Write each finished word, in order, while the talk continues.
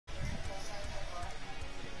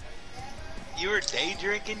You were day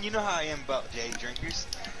drinking? You know how I am about day drinkers.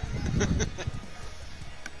 Damn.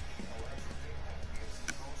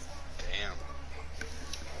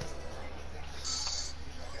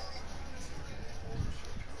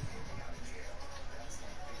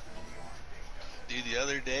 Dude, the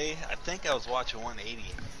other day, I think I was watching 180.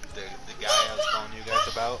 The guy I was telling you guys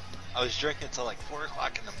about. I was drinking until like 4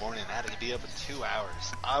 o'clock in the morning. I had to be up in 2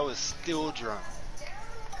 hours. I was still drunk.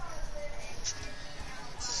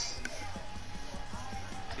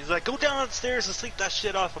 He's like, go downstairs and sleep that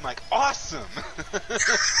shit off. I'm like, awesome.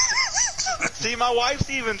 See, my wife's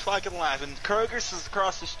even fucking laughing. Kroger's is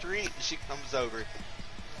across the street, and she comes over.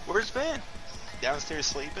 Where's Ben? Downstairs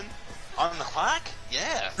sleeping? On the clock?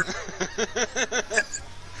 Yeah.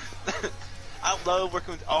 I love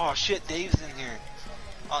working with... Oh, shit, Dave's in here.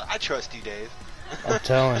 I trust you, Dave. I'm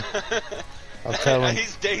telling. I'm telling.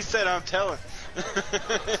 Dave said I'm telling.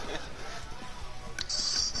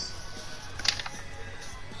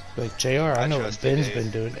 Like, JR, I know what Ben's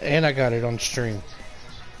been doing. And I got it on stream.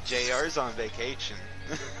 JR's on vacation.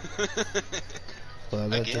 Well,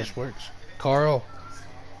 that just works. Carl.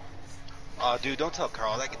 Oh, dude, don't tell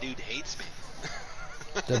Carl. That dude hates me.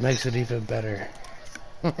 That makes it even better.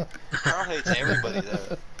 Carl hates everybody,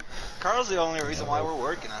 though. Carl's the only reason why we're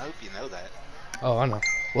working. I hope you know that. Oh, I know.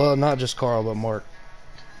 Well, not just Carl, but Mark.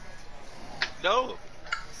 No.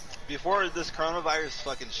 Before this coronavirus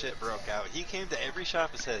fucking shit broke out, he came to every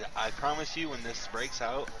shop and said, I promise you when this breaks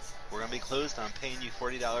out, we're going to be closed. I'm paying you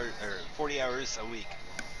 $40 or 40 hours a week.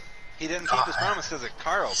 He didn't keep his promise because of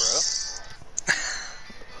Carl, bro.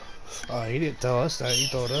 Oh, he didn't tell us that. He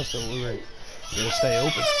told us that we were going to stay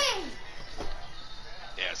open.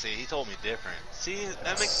 Yeah, see, he told me different. See,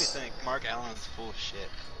 that makes me think Mark Allen's full of shit.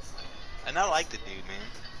 And I like the dude, man.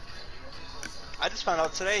 I just found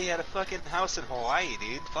out today he had a fucking house in Hawaii,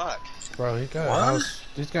 dude. Fuck. Bro, he's got a house.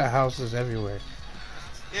 He's got houses everywhere.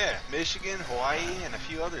 Yeah, Michigan, Hawaii, and a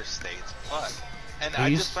few other states. Fuck. And I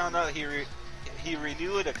just found out he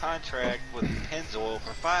renewed a contract with Pennzoil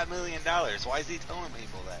for $5 million. Why is he telling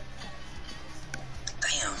people that?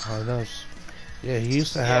 Damn. Oh, knows. Yeah, he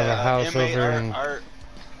used to have a house over in...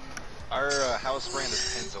 Our house brand is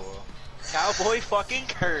Pennzoil. Cowboy fucking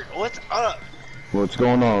Kurt, what's up? What's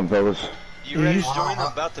going on, fellas? You ready to join?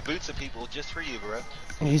 I'm about to boot some people just for you, bro.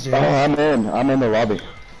 Easy. Oh, I'm in. I'm in the lobby.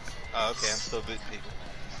 Oh, okay, I'm still booting people.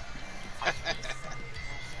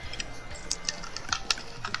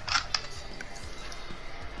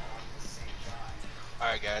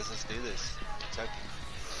 Alright, guys, let's do this. Kentucky.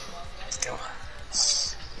 Let's go.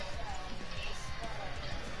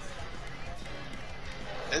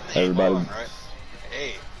 Everybody. Right?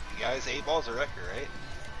 Hey, you guys, 8 balls a record, right?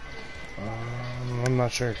 I'm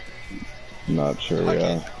not sure. Not sure, okay.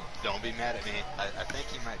 yeah. Don't be mad at me. I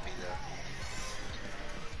think you might be,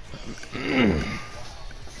 though.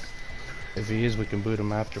 If he is, we can boot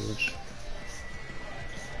him afterwards.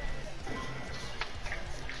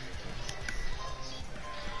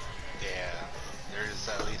 Yeah, there's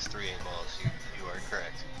at least 3 8 balls. You are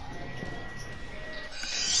correct.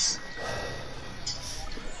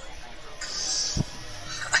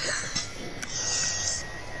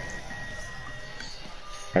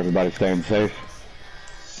 Everybody staying safe?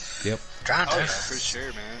 Yep. Trying to. Oh, yeah, for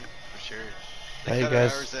sure, man. For sure. Hey,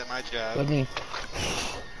 guys. Hours at my job. Let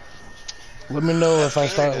me know if I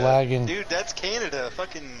start Canada. lagging. Dude, that's Canada.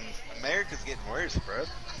 Fucking America's getting worse, bro.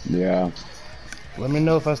 Yeah. Let me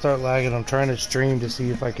know if I start lagging. I'm trying to stream to see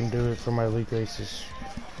if I can do it for my league races.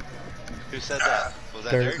 Who said that? Was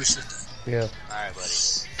that Dirk. Dirk? Who said that? Yeah. Alright, buddy.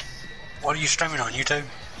 What are you streaming on YouTube?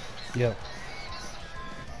 Yep.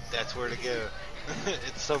 That's where to go.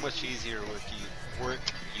 It's so much easier to work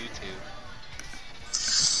YouTube.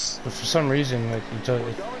 But for some reason, like you told,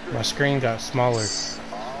 my screen got smaller.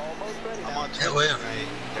 I'm on Twitch tonight.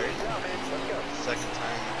 Second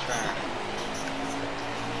time I'm trying it.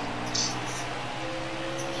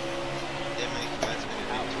 Didn't make you ask me to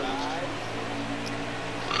do Twitch.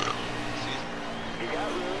 Excuse me. You got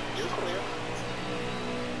room. You're clear.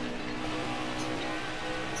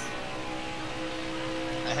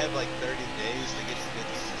 I have like 30 days to get to 50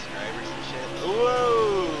 subscribers and shit.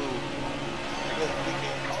 Whoa! There goes the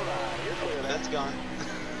weekend. That's gone.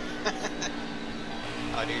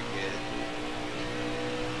 Oh, you're good.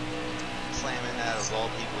 Slamming that of all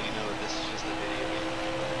people, you know that this is just a video game.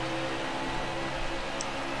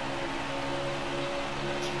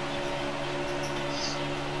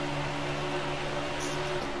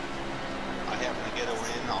 I happen to get a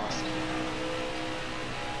win, awesome.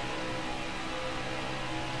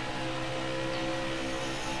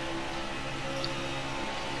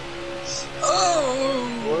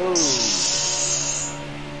 Whoa!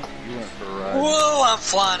 You went for a ride.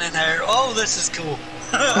 flying in there. Oh, this is cool.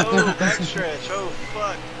 Oh, backstretch. Oh,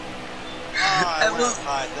 fuck. Oh, I That went was- up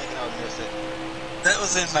high thinking I would miss it. That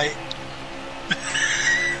was it, mate.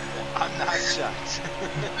 I'm not shocked.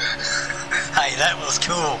 Hey, that was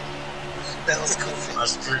cool. That was cool for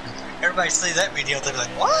us. Everybody see that video, they're like,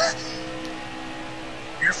 what?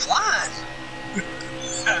 You're flying.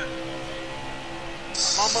 I'm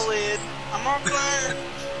on my lid. I'm on fire.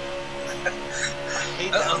 I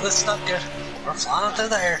hate that. Uh-oh, that's not good. We're flying through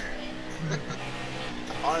there.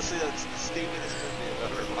 Honestly, that's the stupidest movie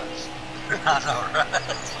I've ever watched. I know, right?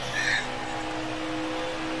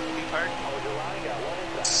 Be parked.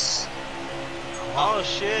 Oh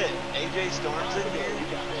shit! AJ Storm's in here.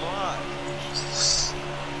 Fuck.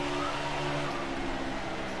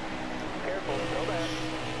 Careful, go back.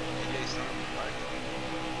 AJ Storm parked.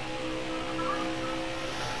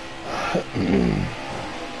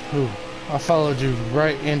 Ooh, I followed you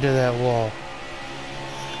right into that wall.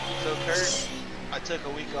 So Kurt, I took a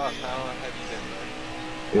week off. How have you been, bud?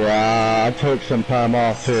 Yeah, I took some time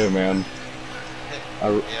off too, man.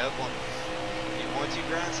 Yeah, once you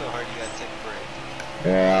grind so hard, you gotta take a break.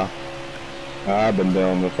 Yeah. I've been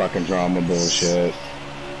dealing with fucking drama bullshit.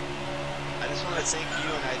 I just want to thank you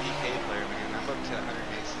and IDK player, man. I'm up to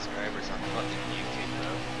 108 subscribers on fucking YouTube, bro.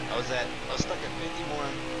 I was stuck at 51,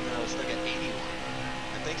 and then I was stuck at 81.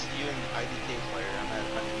 And thanks to you and IDK player, I'm at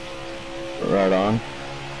 100. Right on.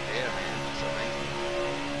 Yeah, man. So thank you.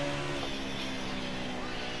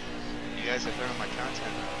 You guys are throwing my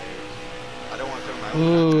content out there. I don't want to throw my own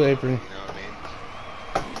Ooh, content. apron. You know what I mean?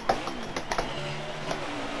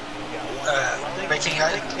 Making I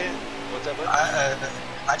think Ken, what's up, bud?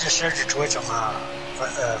 I just shared your Twitch on my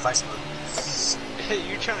Facebook.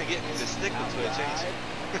 You're trying to get me to stick with Twitch, ain't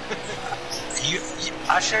you?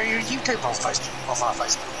 I share your YouTube on Facebook, on my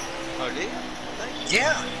Facebook. Oh, do you? Thank you.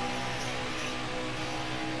 Yeah.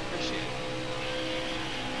 Appreciate it.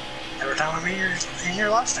 Every time I'm in your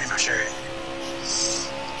live stream, I share it.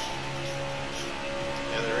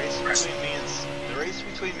 Yeah, the race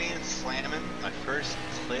between me and Slamming, my first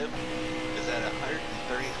clip, is at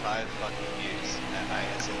 135 fucking views at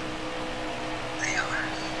ISN. Damn.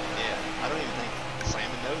 Yeah, I don't even think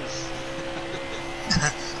Slamming knows.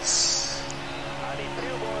 I need 2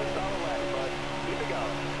 more solid laps, bud. Keep it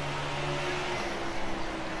going.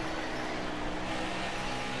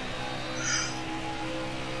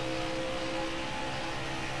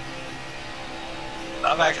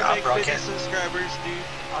 I'm If I can make 50 broadcasting. subscribers, dude,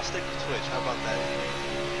 I'll stick with Twitch. How about that?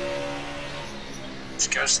 Just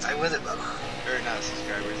gotta stay with it, brother. Or not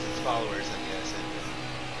subscribers, it's followers, I guess.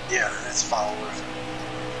 Yeah, it's followers.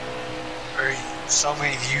 Or so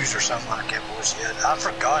many views or something like that bullshit. I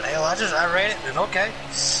forgot. Hell, I read it and okay.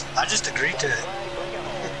 I just agreed to it.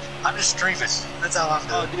 I'm just streaming. That's all I'm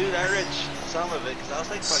Oh, doing. dude, I read some of it because I was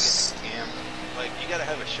like fucking cam. Like, you gotta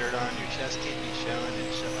have a shirt on, your chest can't be showing and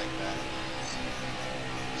shit like that.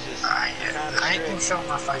 It's just I kinda ain't gonna strict. show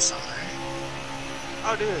my face on there.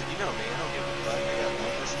 Oh, dude, you know me. I don't give a fuck. I got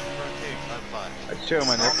one list in front too. I'm fine. I'd show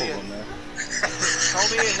my Call me nipples a- on there. Call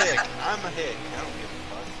me a hick. I'm a hick. I don't give a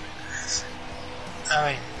fuck.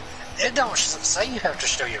 I mean, it don't say you have to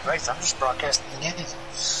show your face. I'm just broadcasting the game. I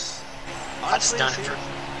just Honestly, done it see, for.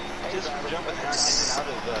 just from jumping in and out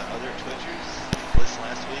of other Twitchers this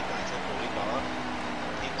last week when I took a week off,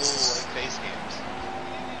 people like face cams.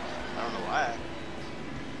 I don't know why.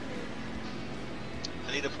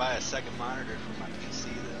 I need to buy a second monitor for my PC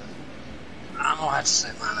though. I'm gonna have to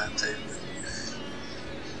set mine up too.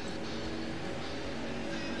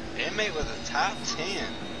 Inmate with a top 10.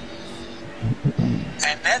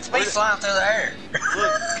 And that's me flying through the air.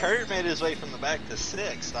 Look, Kurt made his way from the back to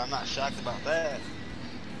 6th. I'm not shocked about that.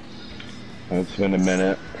 It's been a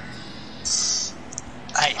minute.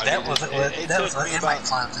 Hey, I that mean, was it that took was an me inmate about-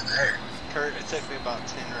 flying through the air. Kurt, it took me about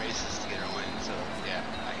 10 races to get a win, so yeah,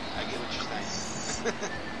 I get what you're saying.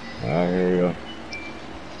 I hear you.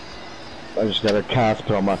 I just got a cast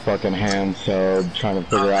put on my fucking hand, so I'm trying to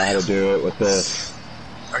figure out how to do it with this.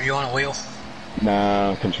 Are you on a wheel?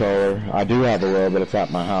 Nah, controller. I do have a wheel, but it's at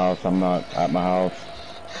my house. I'm not at my house.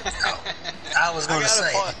 I was gonna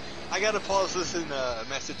say. I gotta pause this and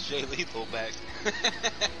message Jay Lethal back.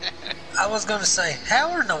 I was gonna say,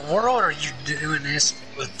 how in the world are you doing this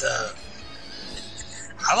with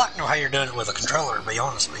I like to know how you're doing it with a controller, to be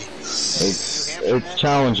honest with you. It's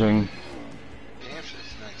challenging. New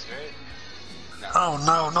Hampshire's next, right? No. Oh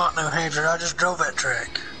no, not New Hampshire, I just drove that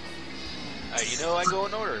track. You know I go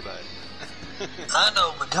in order, bud. I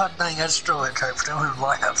know, but god dang, I just drove that track for 200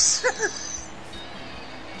 laps.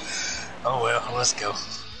 Oh well, let's go.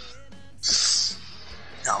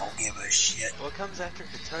 don't give a shit. What comes after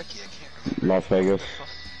Kentucky? I can't remember. Las Vegas.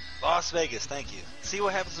 Las Vegas, thank you. See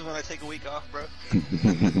what happens when I take a week off, bro?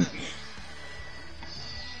 I'm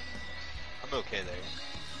okay there.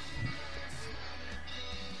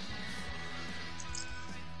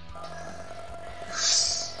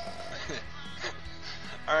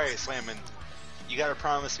 Alright, Slammin'. You gotta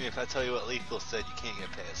promise me if I tell you what Lethal said, you can't get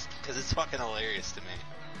pissed. Because it's fucking hilarious to me.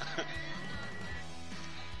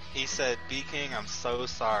 He said, B-King, I'm so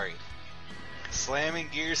sorry. Slamming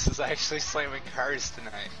gears is actually slamming cars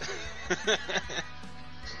tonight.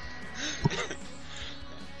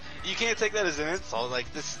 You can't take that as an insult.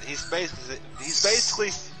 Like this, he's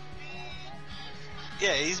basically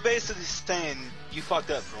saying you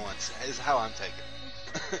fucked up for once. Is how I'm taking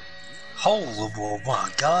it. Oh my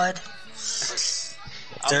god.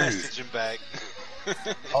 I'll Dude. message him back.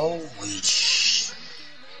 Holy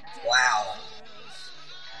wow.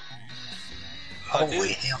 Holy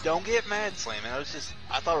Dude, hell. don't get mad, Slammin'.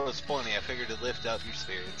 I thought it was funny. I figured it'd lift up your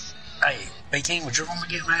spirits. Hey, B-King, would you want me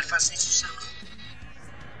to get mad if I sent you something?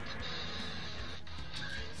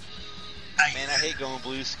 Hey, Man, I hate going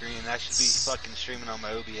blue screen. I should be fucking streaming on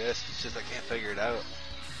my OBS. It's just I can't figure it out.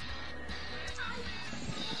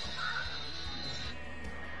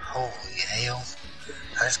 holy hell.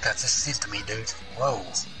 I just got this sent to me, dude. Whoa.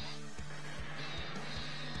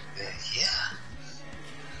 Yeah.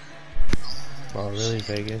 Oh, really,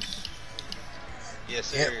 Vegas? Yes,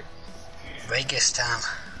 sir. Yep. Vegas time.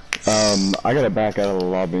 I gotta back out of the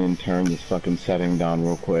lobby and turn this fucking setting down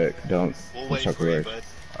real quick. Don't We'll wait chuck for you, away. bud.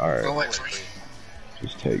 Alright, Go wait for you.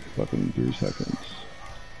 just take fucking 3 seconds.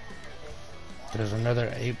 There's another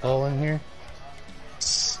 8-ball in here?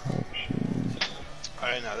 Options.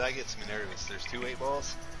 Alright, now that gets me nervous. There's 2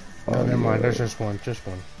 8-balls? Oh, never mind. There's just one. Just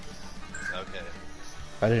one. Okay.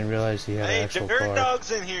 I didn't realize he had an Hey, actual Dirt car.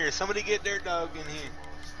 Dog's in here. Somebody get Dirt Dog in here.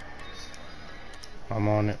 I'm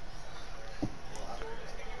on it.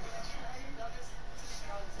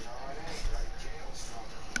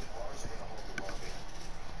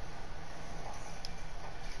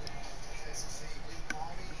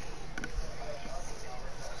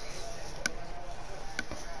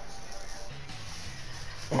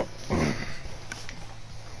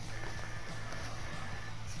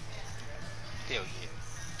 Hell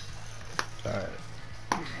yeah. Alright.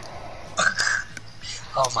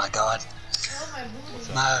 Oh my god.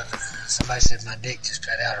 Somebody said my dick just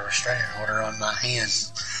got out a restraining order on my hand.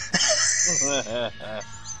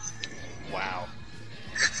 Wow.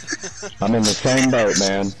 I'm in the same boat,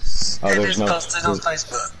 man. Oh, It there's just no posted on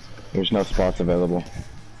Facebook. there's no spots available.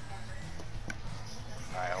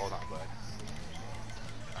 Alright, hold on, bud.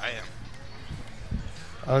 I am.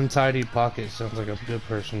 Untidy pocket sounds like a good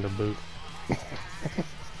person to boot.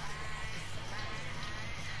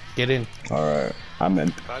 Get in. Alright, I'm in.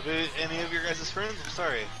 If I boot any of your guys' friends, I'm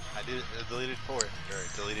sorry. I deleted 4. Or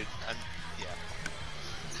deleted, yeah.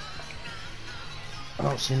 I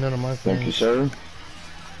don't see none of my Thank you, friends. sir.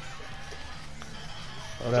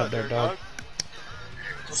 What up, Dirt Dog?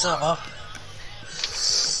 What's up, Mo?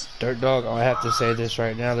 Dirt Dog, I have to say this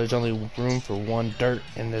right now. There's only room for one dirt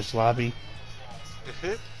in this lobby.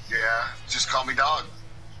 Yeah, just call me dog.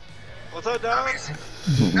 What's up, dog?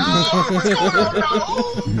 No, what's going on?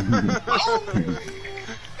 No!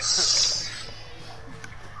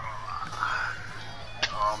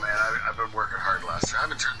 Oh man, I've been working hard last year. I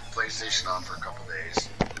haven't turned the PlayStation on for a couple days.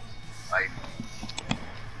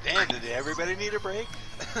 Damn, did everybody need a break?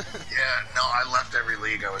 Yeah, no, I left every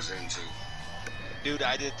league I was into. Dude,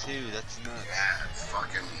 I did too. That's nuts. Yeah,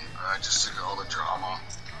 fucking, I just sick of all the drama.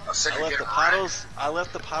 I'm sick I of left getting the Pottles. I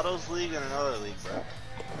left the Pottles League and another league, bro.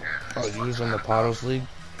 Yeah, Oh, you was in the Pottles League?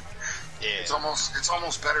 Yeah. It's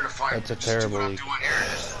almost better to find. That's a just do terrible what I'm league. doing here.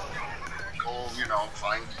 Just go,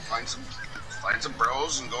 find some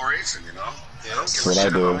bros and go racing. You know. Yeah, don't give what a I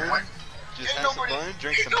shit do. about point. Just have some fun,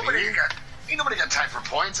 drink some beer. Ain't nobody got time for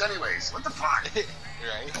points, anyways. What the fuck? Right?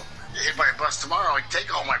 Get hit by a bus tomorrow, I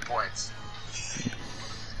take all my points.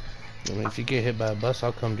 I mean, if you get hit by a bus,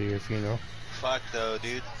 I'll come to your funeral. Fuck though,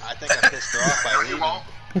 dude. I think I pissed her off by No, you leaving. won't.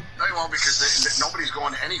 No, you won't because nobody's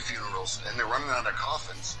going to any funerals and they're running out of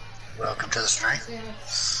coffins. Welcome to the stream.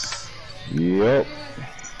 Yep.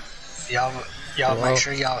 Y'all Well- make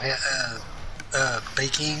sure y'all hit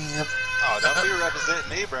baking. Oh, don't be representing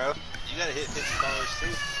me, bro. You gotta hit $50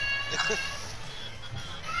 too.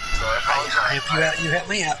 So I apologize. I help you out. You help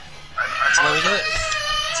me out. I That's how we do it.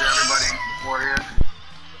 to everybody beforehand.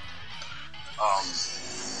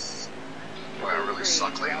 Boy, I really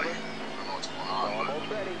suck lately. I don't know what's going on. But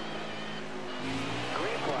Almost ready.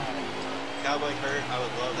 Green flag. Cowboy Kurt, I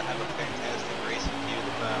would love to have a fantastic race with you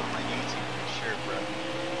on my YouTube for sure, bro.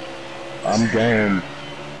 I'm game.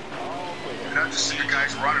 And I just see the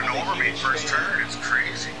guys running over me first turn. It's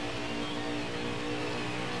crazy.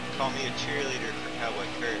 Call me a cheerleader for Cowboy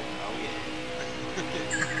Kurt. Oh yeah.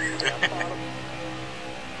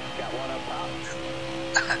 Got one up top.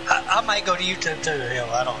 I might go to YouTube too,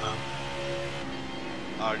 hell, I don't know.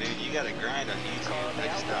 Oh dude, you gotta grind on YouTube. I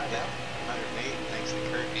just knocked out 108 thanks to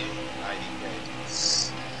Kurt and IDK.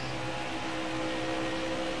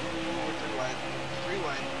 3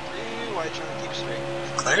 wide trying to keep straight.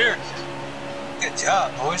 Clear. Good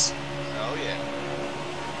job, boys. Oh yeah.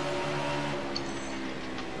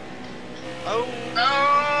 Oh!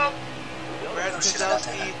 Oh! Brad Oh, shit, I got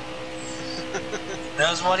Kozlowski.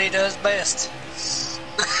 Does what he does best.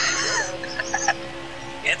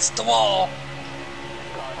 It's the wall.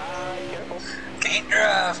 Car high, careful. Can't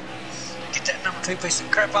drive. Get that number 2 piece of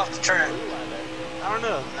crap off the track. Blue line there. I don't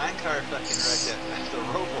know, 9 car fucking wrecked it. The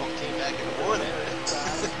road won't came back and won it.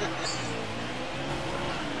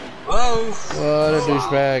 Whoa. What a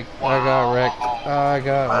douchebag. I got wrecked. I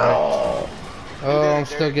got wrecked. Oh, I'm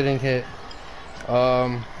still getting hit.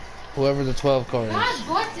 Whoever the 12 car is. God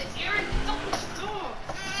bless it, Aaron. Fucking stop.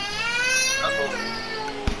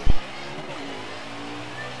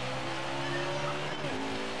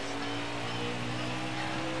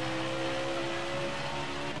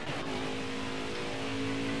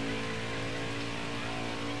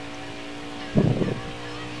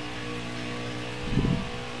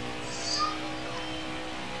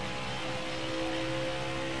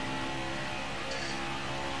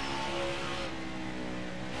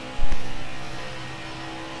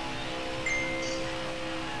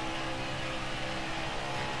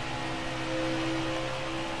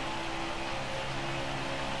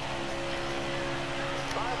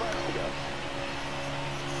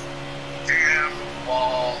 Damn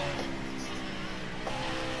wall.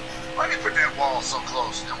 Why did you put that wall so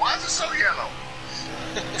close? And why is it so yellow?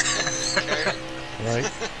 Right?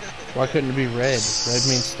 Why couldn't it be red? Red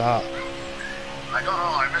means stop. I don't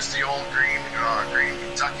know. I missed the old green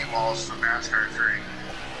Kentucky walls from NASCAR 3.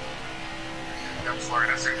 Them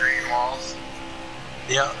fluorescent green walls.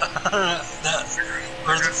 Yeah.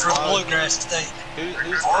 For the bluegrass state.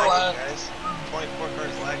 Who's Oh, lagging, guys? 24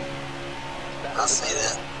 cars lagging. I see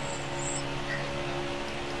that.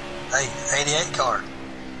 Hey, 88 car.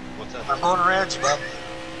 What's up? I'm going around you, bub.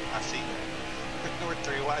 I see that. We're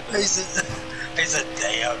 3 wide. He said,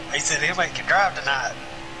 damn. He said, anybody can drive tonight.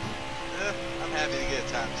 I'm happy to get a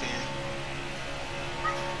top 10.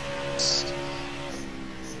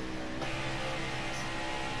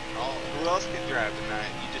 Oh, who else can drive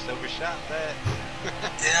tonight? You just overshot that.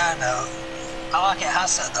 Yeah, I know. I like it high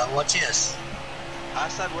side though. Watch this.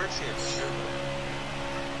 Outside works here for sure.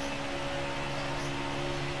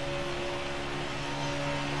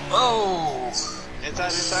 Whoa.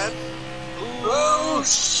 Inside. Ooh. Whoa.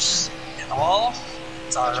 In the wall.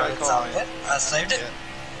 It's all I tried right. It's all calling good. I saved it. Yeah.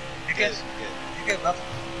 You're good. Good. You're good, bub.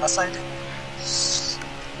 I saved it.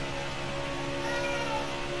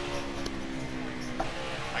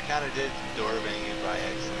 I kind of did door bang you by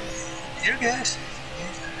accident. You're good.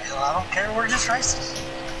 Hell, I don't care. We're just racing.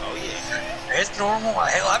 Oh yeah. It's normal.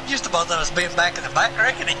 Hell, I'm used to both of us being back in the back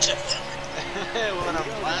wrecking each other. When I'm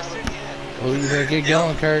plastered, yeah. Oh, you better get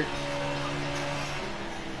going, Kurt.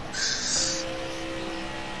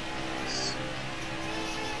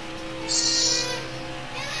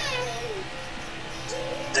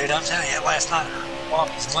 Dude, I'm telling you, last night,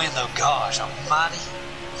 Walkie's window, gosh almighty,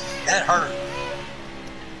 that hurt.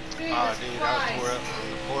 Oh, dude, I was tore up from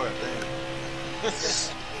the floor up there.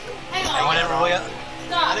 Hang And on. whenever we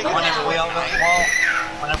all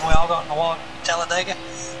got in the wall, in Talladega,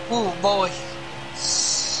 ooh boy,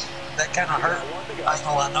 that kind of hurt. I ain't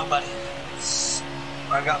gonna lie nobody.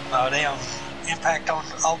 When I got my damn impact on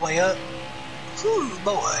all the way up, whew,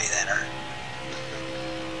 boy, that hurt.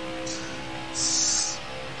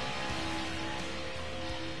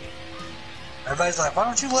 Everybody's like, why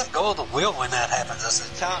don't you let go of the wheel when that happens? I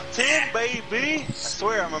said, Top 10, baby! I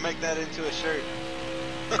swear I'm gonna make that into a shirt.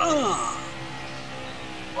 ugh.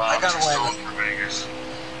 Well, I I'm got too away stoned with for Vegas.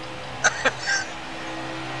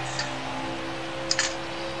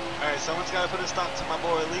 Alright, someone's gotta put a stop to my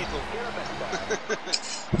boy Lethal.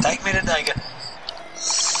 Take me to Dega.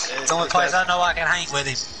 It's the only place I know I can hang with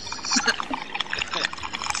him.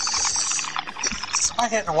 Somebody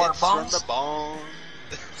hitting the water It's from bombs. the bone.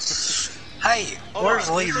 Hey, Hold where's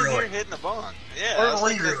on, who's in here Leroy? hitting the bond? Yeah, Where's I was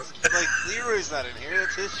thinking, Leroy? like, Leroy's not in here,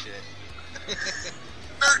 that's his shit.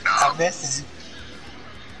 I missed him.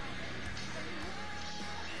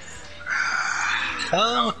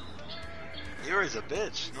 Come. Leroy's a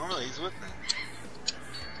bitch. Normally he's with me.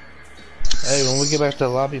 Hey, when we get back to the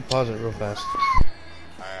lobby, pause it real fast.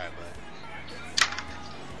 Alright, bud.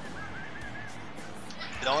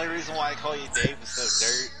 The only reason why I call you Dave instead of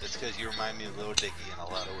Dirt is because you remind me of Lil Dicky in a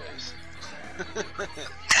lot of ways.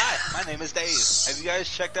 Hi, my name is Dave. Have you guys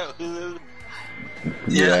checked out Hulu?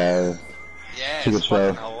 Yeah. Yeah, It's a good it's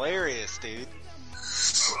fucking show. hilarious, dude.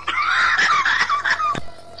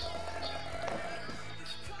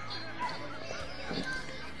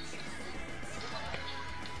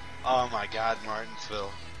 Oh my god,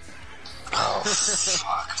 Martinsville. Oh,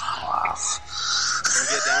 fuck my life. Can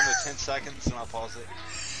we get down to 10 seconds and I'll pause it?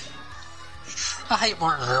 I hate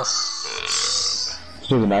Martinsville. Let's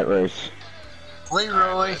do the night race.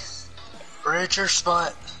 Leroy, Rich your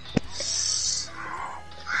spot.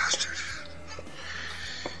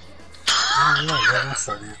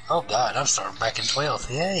 Bastard. Oh god, I'm starting back in 12th.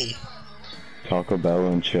 Yay. Taco Bell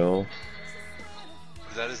and chill.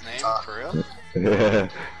 Is that his name? For real? Yeah.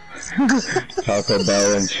 Taco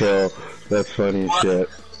Bell and chill. That's funny as What? shit.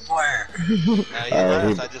 Where? He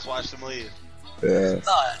left. he- I just watched him leave. Yeah.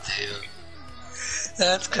 Oh, dude.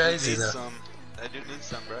 That's crazy, That dude needs though. some. That dude needs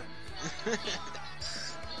some, bro.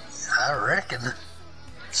 I reckon.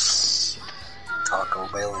 Taco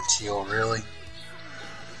Bell and chill, really?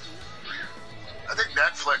 I think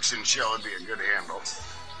Netflix and chill would be a good handle.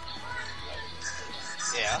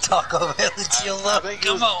 Yeah. Taco Bell and chill, I look. think it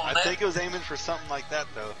Come was, on, I man. think it was aiming for something like that,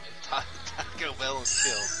 though. Taco Bell and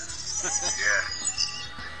chill. Yeah.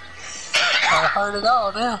 I heard it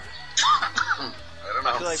all now. I don't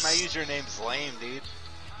I know. feel like my username's lame, dude.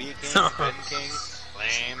 Be a king, Ben King,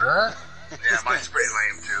 lame. Right? Yeah, mine's pretty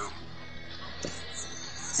lame too.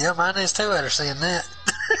 Yeah, mine is too, after seeing that.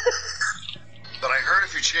 But I heard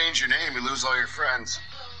if you change your name, you lose all your friends.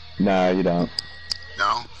 Nah, you don't.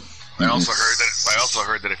 No. I also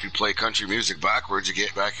heard that if you play country music backwards, you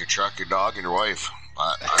get back your truck, your dog, and your wife.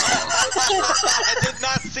 I don't know. I did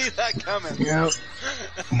not see that coming. Yep.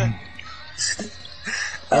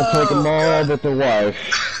 I'll take them all but the wife.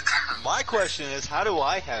 My question is, how do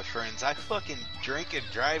I have friends? I fucking drink and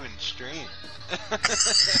drive and stream.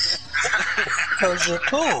 Because you're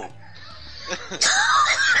cool.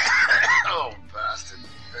 Oh, bastard.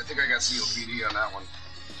 I think I got COPD on that one.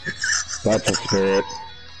 That's a spirit.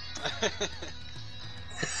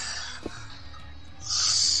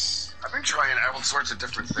 I've been trying all sorts of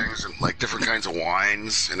different things, and like different kinds of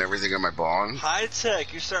wines and everything in my bong. High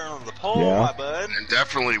tech, you're starting on the pole, Yeah. my bud. And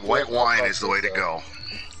definitely white wine is the way to go.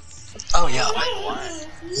 Oh, yeah.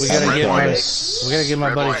 We gotta Red get wine. my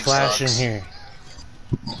Red buddy wine Flash in sucks. here.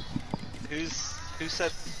 Who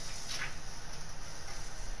said?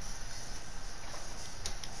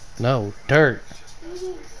 No, dirt.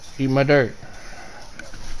 Eat my dirt.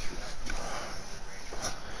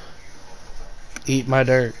 Eat my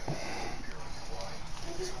dirt.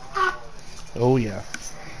 Oh yeah.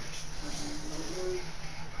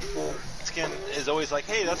 Mexican is always like,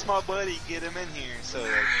 hey, that's my buddy, get him in here. So,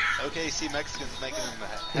 like, okay, see, Mexican's making him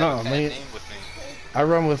have No, a bad man. name with me. I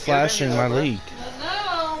run with Flash in my league.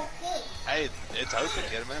 No. Hey, it's open,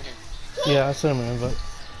 get him in here. Yeah, I sent him an invite.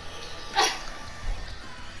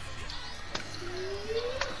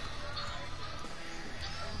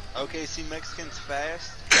 Okay, see, Mexican's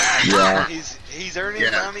fast. Yeah. He's earning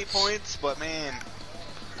Yeah. bounty points, but man,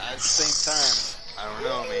 at the same time, I don't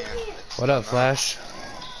know, man. What up, Flash?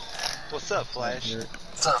 What's up, Flash?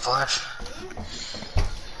 What's up, Flash?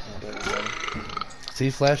 See,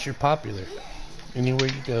 Flash, you're popular. Anywhere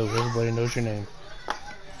you go, everybody knows your name.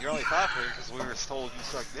 You're only popular because we were told you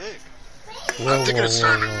suck dick. Whoa, I'm thinking whoa, of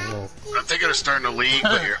starting. whoa, whoa. I'm thinking of starting a league,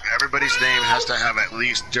 but everybody's name has to have at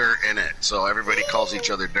least dirt in it, so everybody calls each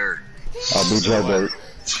other Dirt. I'll be Joe Dirt.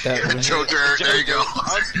 That was, Joe Dirt, there you go.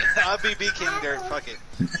 I'll be B King Dirt, fuck it.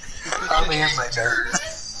 I'll be in my dirt.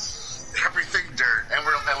 Everything dirt, and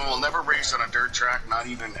we'll never race on a dirt track, not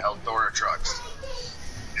even Eldora trucks.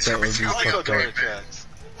 It's That would everything be I like else fucked Eldora up. trucks.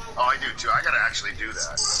 Oh, I do too. I gotta actually do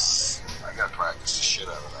that. I gotta practice the shit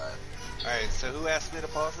out of that. Alright, so who asked me to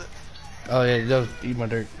pause it? oh yeah, no, eat my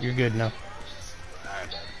dirt. You're good now.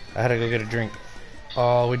 Alright. I had to go get a drink.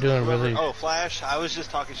 Oh, we're doing really. Oh, Flash, I was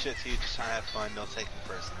just talking shit to you, just trying to have fun. Don't take it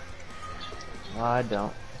personally. No, I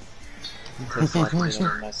don't. Just like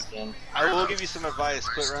eating Mexican. I will give you some advice.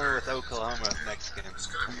 Quit running with Oklahoma Mexican. It's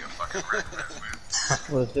gonna be a fucking record,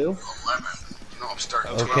 man. With who? 11. No, I'm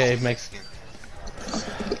starting 12. Okay, Mexican.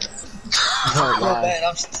 Oh, Not wow. bad.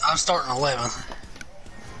 I'm starting 11th.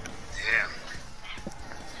 Damn.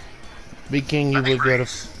 Big King, you would go to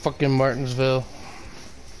fucking Martinsville.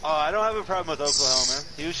 Oh, I don't have a problem with Oklahoma.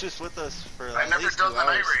 He was just with us for I've at never least done 2 the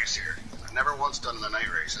night hours. race here. I've never once done the night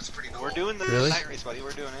race. That's pretty cool. We're doing the Really? night race, buddy.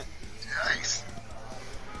 We're doing it. Nice.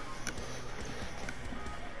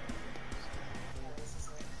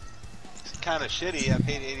 kind of shitty. I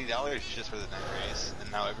paid $80 just for the night race,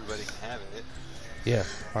 and now everybody can have it. Yeah,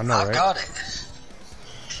 I know, I right? got it.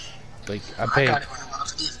 Like I got it when I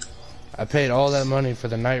was a gift. I paid all that money for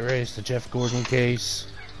the night race, the Jeff Gordon case.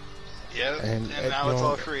 Yep, and And now it's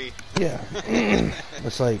all free. Yeah.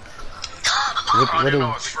 It's like, I didn't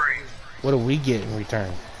know it's free. what do we get in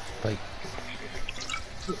return? Like,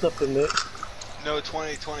 What's up in it? No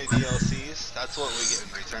 2020 DLCs. That's what we get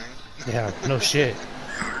in return. yeah, no shit.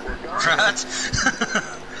 Right?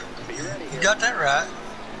 You got that right.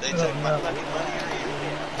 They took my fucking money.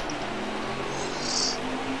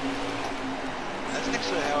 That's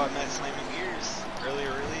actually how I met Slamming Gears.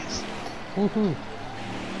 Earlier release. Woohoo.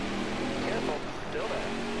 Careful. Still there.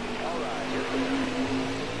 Alright, you're clear.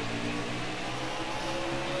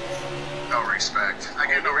 No respect. I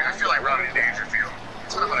get no. I feel like Rodney Dangerfield.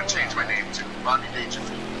 That's what I'm gonna change my name to. Rodney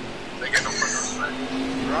Dangerfield. They get no fucking respect.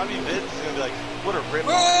 Robbie Vince is gonna be like, what a rip.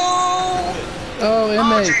 Oh! Oh, Oh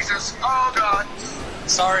inmate. Jesus! Oh God!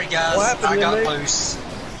 Sorry, guys. What happened, I got inmate? loose.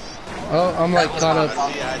 Oh, I'm like That was caught my up.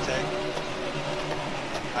 fault. See, high tech.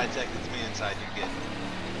 High tech, it's me inside. You're good.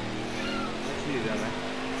 See you down there.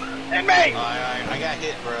 Inmate! Oh, I got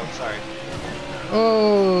hit, bro. I'm sorry.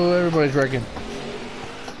 Oh, everybody's wrecking.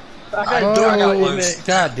 I got I Oh, got inmate. loose.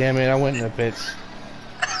 God damn it, I went in the pits.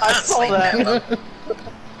 I saw that.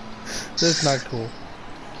 That's not cool.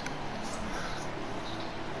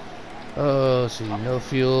 Oh, see, no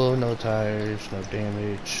fuel, no tires, no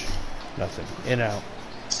damage, nothing. In out.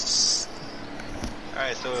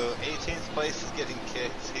 Alright, so 18th place is getting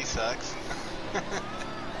kicked. He sucks.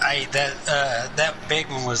 Hey, that big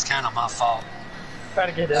one was kind of my fault. Try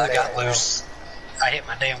to get in I there. got loose. I hit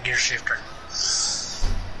my damn gear shifter.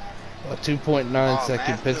 A 2.9 second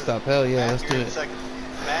Math pit is- stop. Hell yeah, Math, let's you're do in it. second.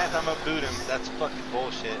 Math, I'm gonna boot him. That's fucking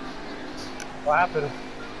bullshit. What happened?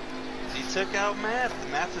 He took out Math.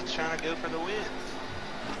 Math is trying to go for the win.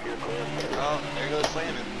 Oh, there goes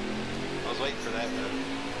Slamming. I was waiting for that though.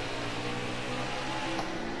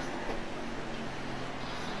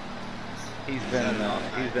 He's been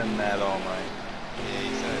mad all night. Yeah,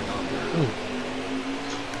 he said it all Ooh.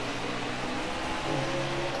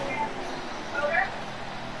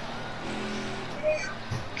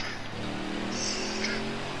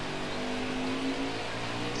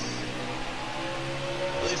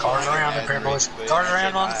 Cars around up here, boys. Cars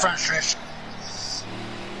around on the front stretch.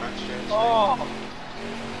 Front stretch. Oh.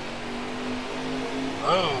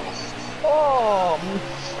 Oh. Oh,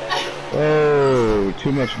 Oh,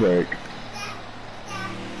 too much brake.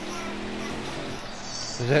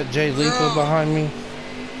 Is that Jay Lethal behind me?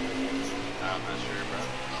 I'm not sure, bro.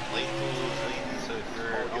 Lethal is leading, so if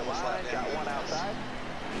you're almost like Got one outside.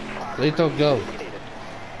 Lethal, go.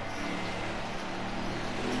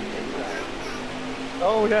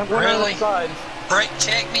 oh, we have one Really? outside. Brake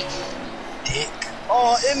check me. Dick.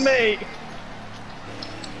 Oh, inmate!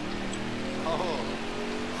 Oh,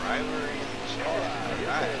 rivalry in the chat.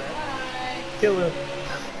 Alright. Killer.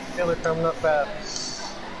 Killer coming up fast.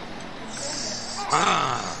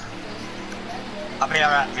 I'll be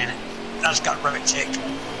alright in a minute. I just got brake checked.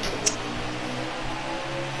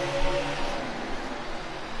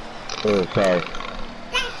 Oh, sorry.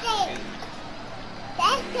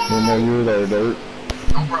 Didn't know you were there, Dirt.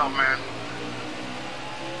 No problem, man.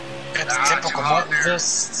 It's a typical Martinsville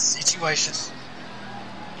situation.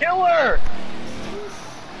 Killer!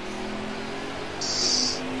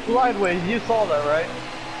 Sideways, you saw that, right?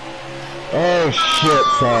 Oh shit,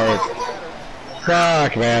 sorry.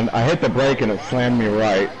 Fuck, man. I hit the brake and it slammed me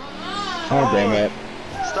right. Oh, damn it.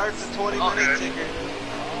 Starts the 20-minute ticker.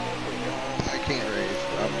 I can't race.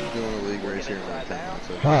 I'm doing a league race here in like 10 minutes.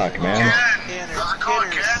 So Fuck, man. Ken! How's it going,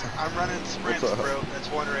 Kenners. Ken? I'm running sprints, What's up? bro. That's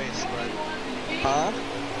one race, but Huh? I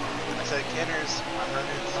said Kenners. I'm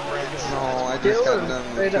running sprints. No, I Killer just got done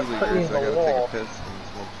with straight 2 up league put me races. in I the gotta wall. take a piss and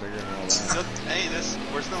smoke cigarette and all that. Look, hey,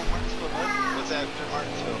 where's no Martinsville? What's after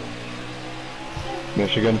Martinsville?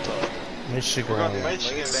 Michigan. Michigan. We're going to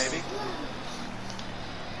Michigan, baby.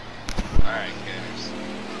 Alright, Kenners.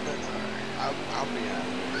 I'll be out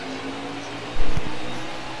of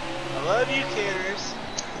I love you, Kenners.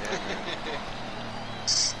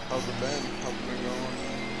 How's it been? How's it been going?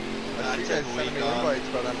 I I see you took guys a sending week me off. invites,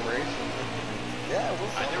 but I'm racing. Yeah, we'll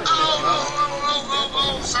I never Oh, oh, oh, oh,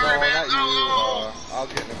 oh, sorry, No, man. not you. Oh, I'll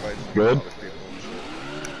get invites from Good. other people and shit.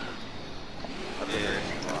 I've been Yeah.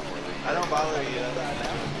 racing a lot more lately. I don't bother you. Yeah,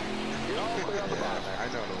 I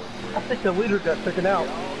know to look I for it. think the leader got taken out.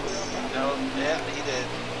 No, yeah, he did.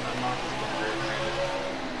 My mom's been very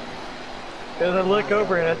Because I look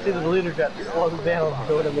over and I see the leader got slowed down,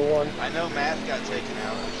 going number one. I know Math got taken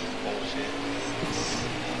out, which is bullshit.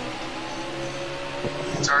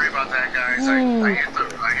 Sorry about that, guys. I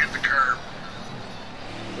hit the curb.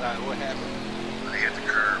 What happened? I hit the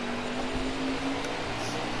curb.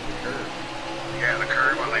 Yeah, the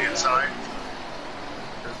curb on the inside.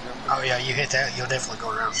 Oh yeah, you hit that, you'll definitely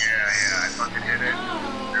go around. Yeah, I fucking hit it.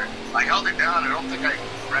 I held it down. I don't think I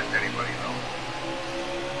wrecked anybody though.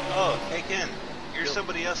 Oh, hey Ken, you're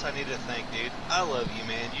somebody else I need to thank, dude. I love you,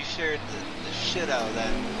 man. You shared the shit out of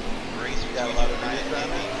that race we got a lot of night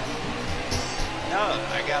and me. No,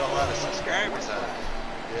 I got a lot of subscribers out of it.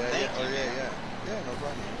 Yeah, Thank you, man. Yeah, no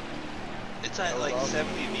problem. It's at like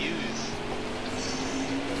 70 views.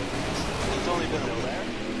 It's only been a week.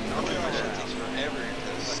 Normally my shit takes forever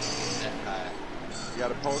to fucking that high. You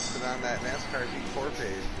gotta post it on that NASCAR V4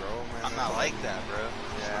 page, bro. Man, I'm not like that, bro.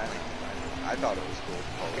 Yeah, I thought it was cool to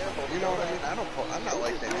post. You know what I mean? I'm not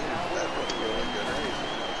like that either, but that was a really good race.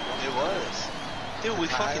 It was. Dude, we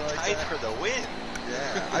fucking like tied that. for the win.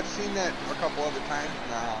 Yeah, I've seen that a couple other times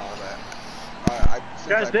now. That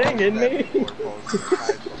God dang it, me! Most of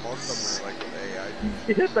them are like with AI.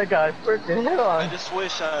 You hit that guy freaking head on. I just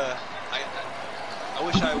wish I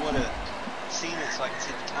wish I would have seen it so I could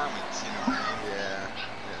see the comments, you know what I mean?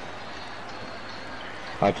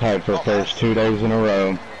 Yeah. I tied for first 2 days in a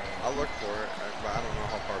row. I'll look for it, but I don't know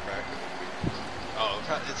how far back it would be. Oh,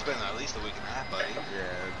 it's been at least a week and a half, buddy. Yeah,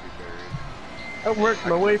 it'd be buried. I worked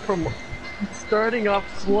my way from starting off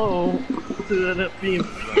slow to end up being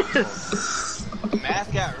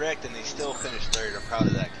Math got wrecked and he still finished third. I'm proud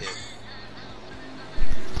of that kid.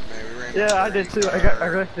 Man, we ran Yeah, I did too. I got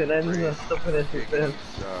arrested and still finished fifth.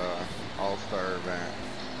 All-Star event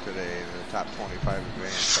today in the top 25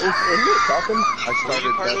 advance. Is you talking? I Were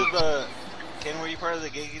you part started of the Ken? Were you part of the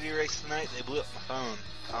Giggity race tonight? They blew up my phone.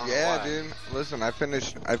 I don't know Yeah, why. dude. Listen, I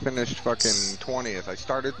finished fucking 20th. I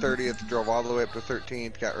started 30th, drove all the way up to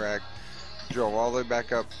 13th, got wrecked, drove all the way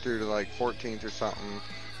back up through to like 14th or something,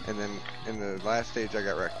 and then in the last stage I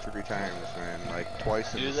got wrecked 3 times, man, like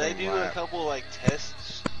twice in Do the they same do lap. a couple like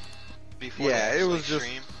tests before Yeah, they it actually was just-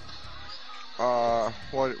 stream?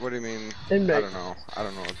 What do you mean? Inmate. I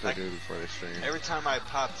don't know what they Like, do before they stream. Every time I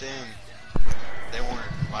popped in, they weren't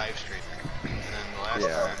live streaming. And then the last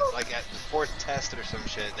Yeah. time, like at the 4th test or some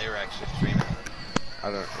shit, they were actually streaming.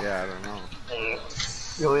 I don't know.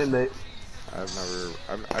 Go in, mate.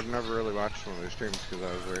 I've never really watched one of their streams because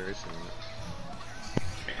I was racing.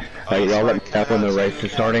 Hey, y'all let me know when the race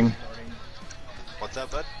is starting. What's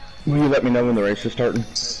up, bud? Will you let me know when the race is starting?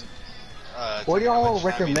 What do y'all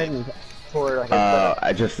Which time you recommend for like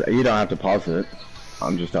a You don't have to pause it.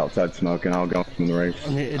 I'm just outside smoking. I'll go from the race. I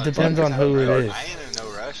mean, it depends on who it is. I ain't in no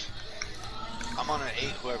rush. I'm on an 8,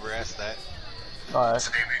 whoever asked that.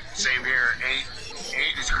 Same here.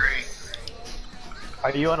 8 is great.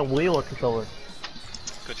 Are you on a wheel or controller?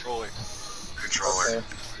 Controller. Controller.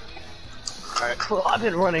 Well, I've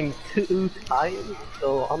been running 2 times,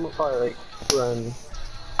 so I'm gonna probably like run.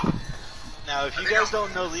 Now, if you guys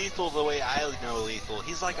don't know Lethal the way I know Lethal,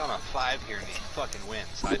 he's like on a 5 here and he fucking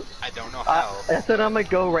wins. I don't know how. That's what I'm gonna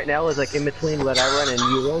go right now is like in between what I run and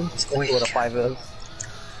you run. That's what a 5 is.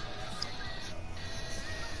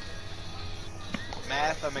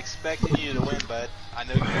 Math, I'm expecting you to win, bud. I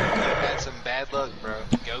know you've had some bad luck, bro.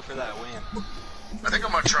 Go for that win. I think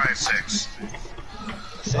I'm gonna try a 6.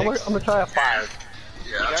 A 6? I'm gonna try a 5.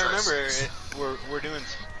 Yeah, You I'll gotta try a remember, 6. we're doing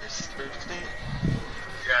 16.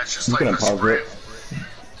 Yeah, it's just You like can a pause sprint. it.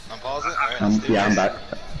 Unpause it? Alright, let's do Yeah, I'm this. back.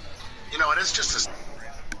 You know, it is just a.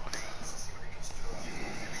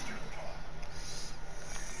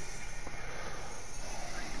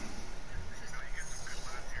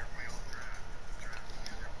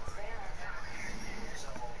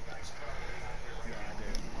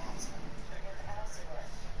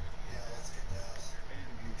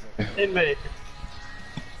 Inmate.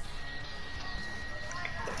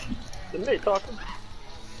 Inmate talking.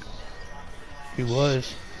 He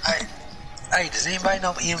was. Hey, does anybody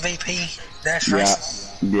know MVP Dash Yeah,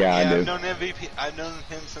 Racing? yeah, I I've do. known MVP. I've known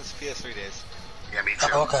him since PS3 days. Yeah, me too.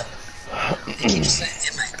 Oh, okay. He keeps saying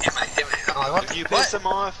Inmate. I'm like, what? If you What? piss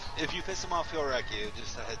him off, he'll wreck you.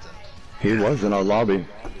 Just a heads up. He was in our lobby.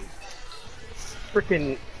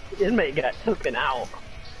 Freaking inmate got taken out.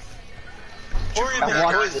 Poor inmate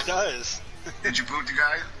watched always it. does. Did you boot the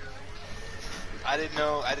guy? I didn't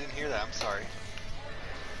know. I didn't hear that. I'm sorry.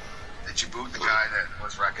 Did you boot the guy that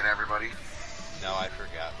was wrecking everybody? No, I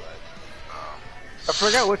forgot. But I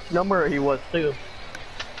forgot which number he was too.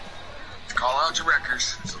 Call out your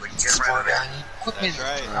wreckers so they can get rid of it. that's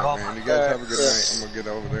right. Alright, man, you guys have a good night. I'm gonna get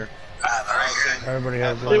over there. Everybody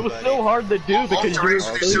has Have fun, It was buddy. so hard to do because Off the race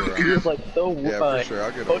with you soon, you was like so Yeah, for sure.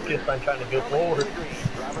 I'll get over focused there. on trying to go forward. Good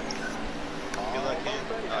luck, Ken.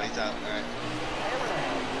 Oh, he's out. All right.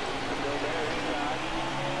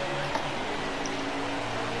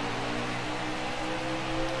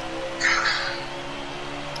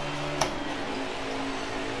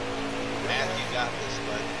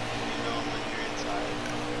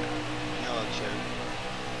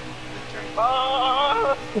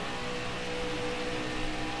 Ah!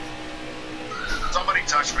 Somebody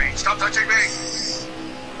touch me. Stop touching me.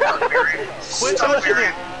 Quit Stuff me touching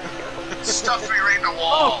right. him. Stuff me right in the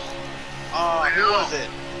wall. Oh, who was it?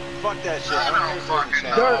 Fuck that shit. I I don't don't care fucking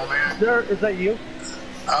chat. know, man. Dirt, is that you?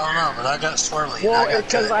 I don't know, but I got swirly. Well, I got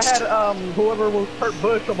because I touched. had whoever was Kurt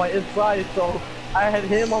Busch on my inside, so I had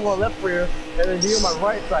him on my left rear, and then you on my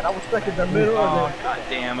right side. I was stuck in the middle, Oh, and god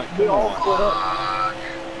damn it. then we Come all on. split up. Fuck.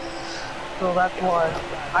 So that's why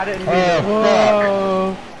I didn't.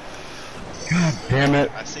 Oh, God damn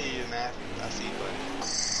it. I see you, Matt. I see you,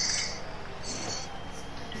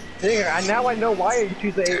 buddy. Dang, now I know why you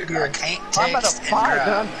choose the 8 Dude, I gear. can't I'm at a text and 5, drive.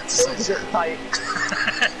 and I'm That's still so getting tight.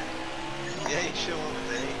 Yeah, you show him with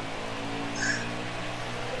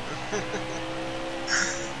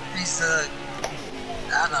He's I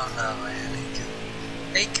don't know, man.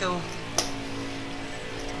 He cool.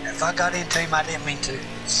 If I got into him, I didn't mean to.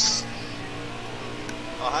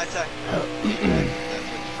 Oh, high tech.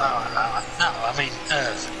 No, I mean,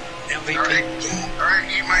 MVP.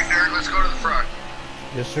 Alright, eat my nerd. Let's go to the front.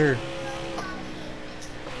 Yes, sir.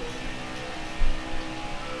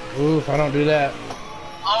 Oof, I don't do that.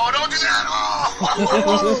 Oh, don't do that. Oh,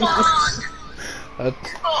 fuck.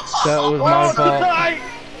 That was my fault.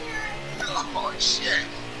 Oh, shit.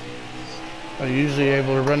 I'm usually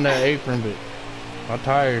able to run that apron, but my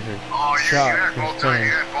tires are Oh, you shot. had both It's tires. clean.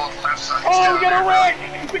 You had both left sides. Oh, down we got there. a wreck!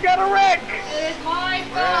 We got a wreck! It is my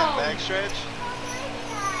We're at fault. backstretch.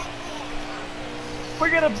 We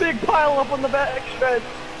got a big pile up on the back stretch.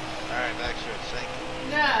 Alright, backstretch. Thank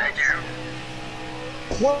you. No. Thank you.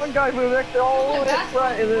 One guy who wrecked all the way up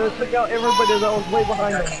front, and then it took out everybody that was way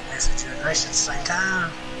behind I him. can't message you and race at the same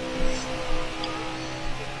time.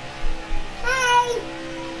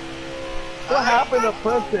 What happened up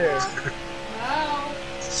front there? No.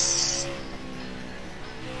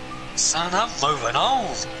 Son, I'm moving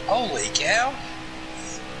on. Holy cow.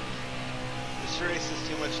 This race is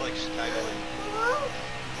too much like Chicago.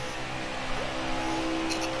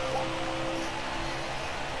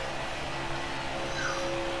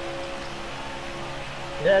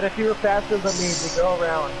 Dad, if you were faster than me, to go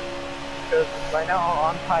around. Because right now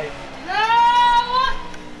I'm tight. No.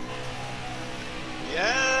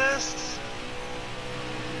 Yes!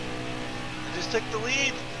 I just took the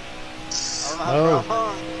lead. I don't know how Oh. far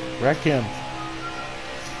I'm on. Wreck him.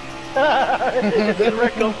 And then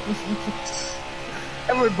wreck him.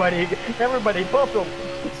 Everybody bump him.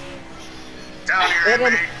 Down here, And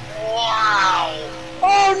then- mate. Wow.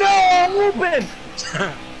 Oh no, I'm looping!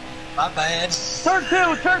 My bad. Turn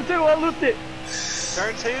two, I looped it.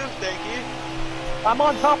 Turn 2, thank you. I'm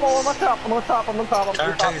on top, I'm on top.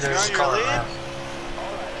 Turn two, there's You're a on your car lead? around.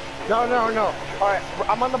 No. Alright,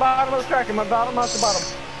 I'm on the bottom of the track, I'm at the bottom. So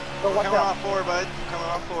watch Coming out. off 4, bud. Coming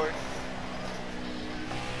off 4.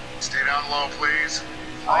 Stay down low, please.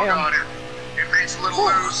 I Oh, am. God. It makes a little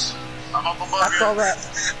loose. I'm up above That's you. all that.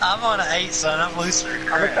 I'm on an 8, son. I'm looser than I'm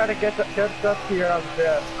gonna crap. try to get up to your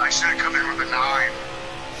bed. I should have come in with a 9.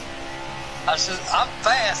 I'm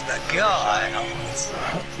fast, but God.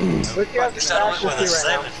 Look at I the wish I went with a fastest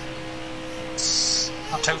right 7.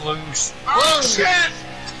 I'm too loose. Oh, shit! now.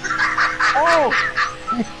 Oh!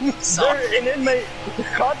 Sorry. There, an inmate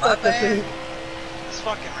caught My that bad. thing. This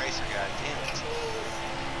fucking racer guy, damn it.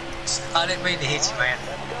 I didn't mean to hit you, man.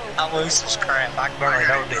 I'm loose as crap. I can barely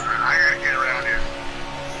hold it. I gotta get around here.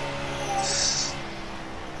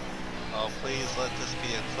 Oh, please let this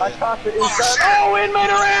be a I clip. caught the inside. shit. Oh,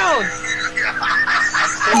 inmate around!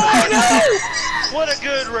 Oh no! What a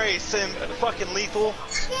good race and fucking lethal.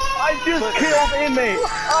 I just killed inmate.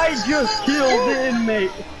 I just killed the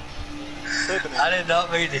inmate. Clipping I it. did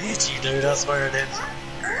not mean to hit you, dude. I swear I didn't.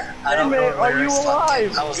 I don't Inmate, know are you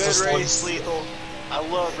alive? I was Good just race, loose. lethal. I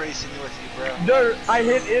love racing with you, bro. Dirt, I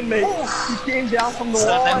hit inmate. He came down from the Son,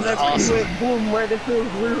 wall that and was then awesome. he went boom right into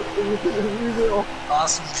his rear wheel.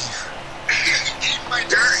 Awesome. Eat my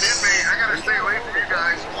dirt, inmate. I gotta stay away from you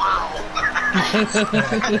guys. Wow.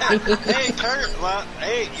 Hey, Kurt. Well,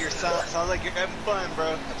 hey, sounds like you're having fun,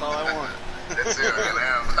 bro. That's all I want. That's it, man.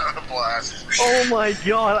 I'm having a blast. Oh my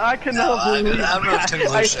god, I cannot No, I- believe I rode too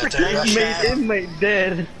I loose out there. I freaking made should've. inmate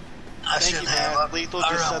dead. I Thank you, shouldn't man. have. Lethal I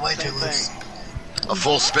just run said way the too same loose. thing. A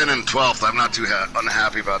full spin in 12th. I'm not too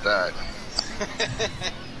unhappy about that.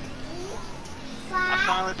 I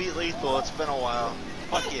finally beat lethal. It's been a while.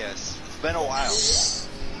 Fuck yes. It's been a while.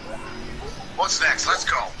 What's next? Let's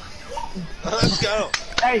go. Let's go.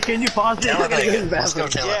 Hey, can you pause it? I gotta get in the Let's go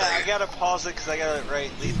bathroom. tell Yeah, I it. gotta pause it because I gotta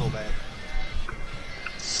write lethal back. Yeah,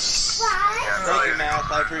 Thank you, really.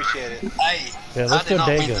 Math. I appreciate it. Hey, Yeah, I let's did go not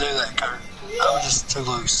mean to Dago. do that, Kurt. I was just too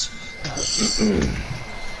loose.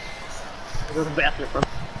 Go to the bathroom.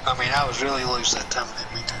 I mean, I was really loose that time,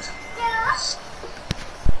 didn't mean to.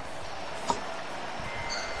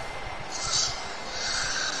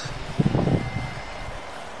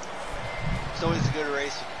 It's always a good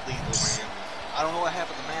race with Lethal, man. I don't know what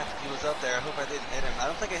happened to Matt. He was up there. I hope I didn't hit him. I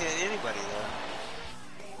don't think I hit anybody, though.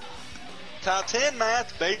 Top 10,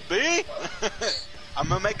 Matt, baby! I'm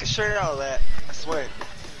gonna make a shirt out of that. I swear.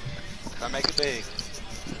 I make it big.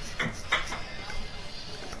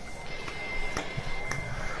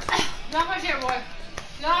 Get off my chair, boy.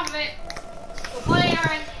 Get off of it. We're playing,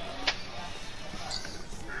 Aaron.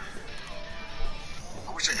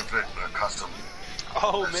 I wish I could put a custom.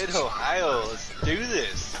 Oh, Mid-Ohio, let's do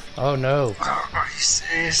this. Oh no. Oh, are you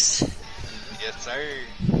serious? Yes, sir.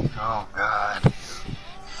 Oh, God.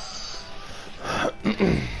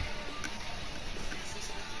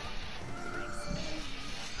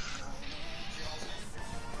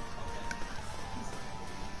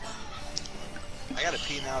 I gotta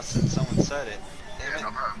pee now since someone said it. Damn Yeah, it.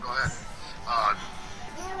 no problem. Go ahead.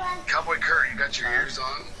 Cowboy Kurt, you got your ears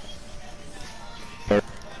on?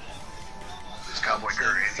 This Cowboy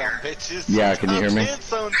Kurt in Some here. bitches. Yeah, can you hear me?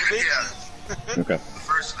 Some bitches. Okay.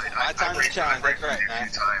 First, I My time to shine, break that's right, with you a man.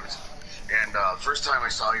 few times. And first time I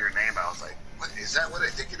saw your name, I was like, what, is that what I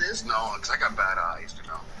think it is? No, because I got bad eyes, you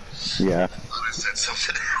know. Yeah. I thought I said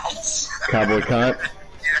something else. Cowboy cunt.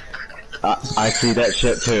 I see that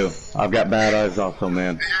shit too. I've got bad eyes also,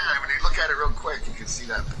 man. Yeah, when you look at it real quick, you can see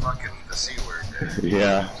that fucking, the C word there.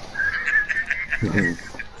 Yeah.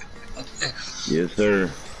 Yes, sir.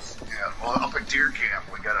 Yeah, well, up at Deer Camp,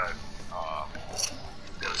 we got a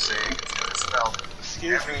saying. It's spelled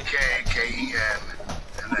Excuse me. F-E-K-K-E-N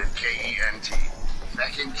and then K-E-N-T.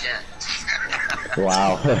 Feckin' Kent.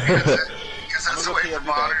 Wow. Because that's the I'm way gonna the be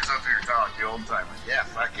moderners up here talk, the old timers. Yeah,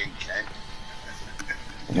 fucking Kent.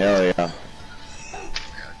 Hell yeah.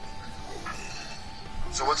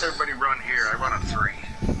 So what's everybody run here? I run a 3.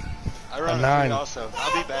 I run A a 9. 3 also.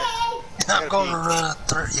 I'll be back. I'm going to run a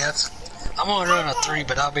 3. Yes. I'm going to run a 3,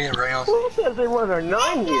 but I'll be around. Who says they run a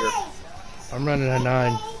 9 here? I'm running a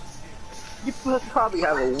 9. You must probably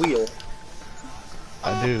have a wheel.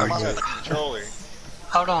 I do. Are I you- got the controller.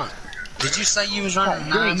 Hold on. Did you say you was running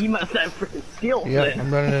a Dang, 9? you must have freaking skills Yeah, then.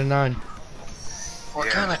 I'm running a 9. What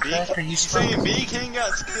kind of crap are you You saying smoking? B King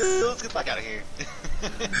got skills? Get the fuck out of here.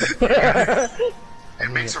 It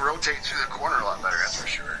makes it rotate through the corner a lot better, that's for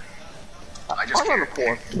sure. I just I run a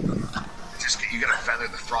can't. 4. You gotta feather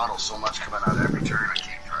the throttle so much coming out of every turn, I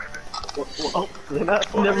can't drive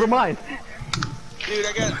it. Well, never mind. Dude,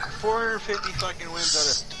 I got 450 fucking wins out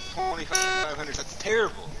of 2,500. That's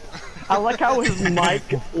terrible. I like how his mic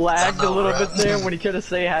lagged a little bit there when he could have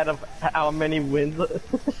say how many wins.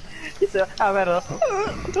 He said, I've had a...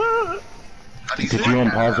 Did you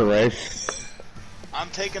unpause the race? I'm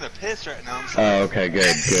taking a piss right now. I'm sorry. Oh, okay,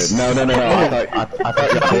 good, good. No. I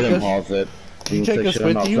thought you did unpause it. You take us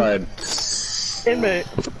with you? outside. Inmate.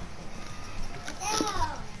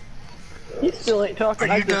 He still ain't talking.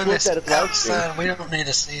 Are I you just doing looked this at his live stream. outside? We don't need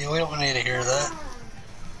to see. We don't need to hear that.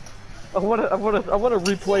 I wanna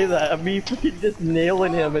replay that of me freaking just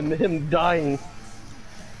nailing him and him dying.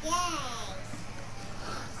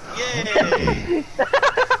 Yay! Yay!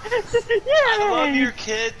 I love your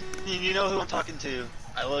kid. You know who I'm talking to.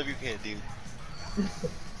 I love your kid, dude.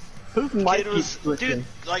 Whose mic Kid was, keeps switching? dude,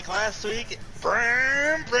 like last week,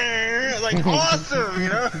 like awesome, you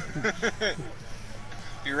know?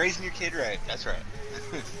 You're raising your kid right. That's right.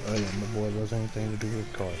 Oh yeah, my boy loves anything to do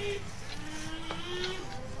with cars.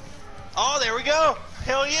 Oh, there we go.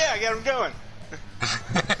 Hell yeah, I got him going.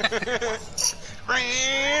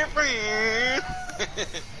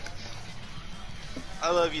 I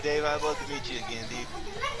love you, Dave. I'd love to meet you again, dude.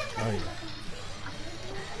 Oh yeah.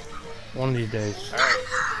 One of these days. All right.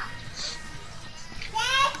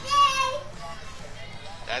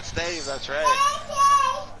 That's Dave. That's right.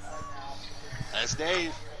 That's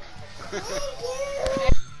Dave.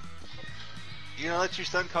 You gonna let your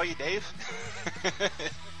son call you Dave?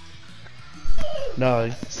 No,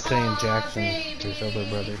 he's saying Jackson, his older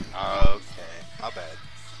brother. Okay, my bad.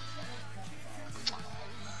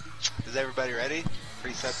 Is everybody ready?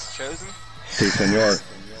 Presets chosen? Si, senor.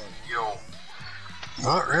 Yo,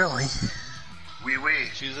 Not really. wee wee.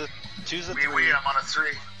 Choose a Wee 3. wee, I'm on a 3.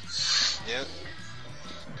 Yep.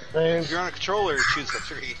 Same. If you're on a controller, choose a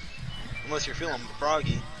 3. Unless you're feeling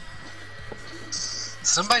froggy.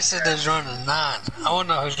 Somebody said they was running a 9. I want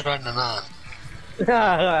to know who's running a 9.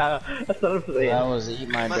 That's what I'm saying. That was eat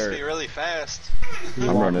my It must be dirt. really fast.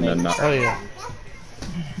 I'm running a 9. Oh yeah.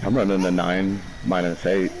 I'm running a 9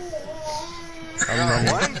 -8. I'm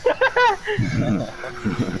running. One? I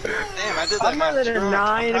did that I'm math running a drunk. I'm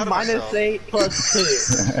 9 proud of minus myself. 8 plus 2.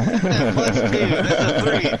 Plus 2, that's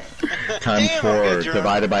a 3. Times Damn, I'm 4 good, Jerome.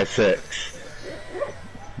 divided by 6.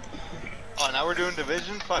 Oh, now we're doing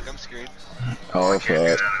division? Fuck, I'm screwed. Oh,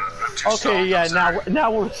 fuck. Okay, yeah,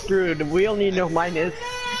 now we're screwed. We don't need no minus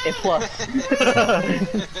and plus.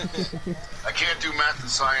 I can't do math and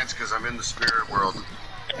science because I'm in the spirit world.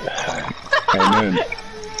 Amen.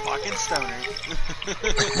 Fucking stoner.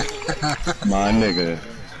 My nigga.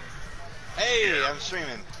 Hey, I'm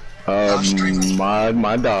streaming.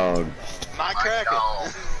 My dog. My cracker.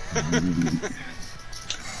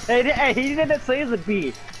 Hey, he didn't say it's a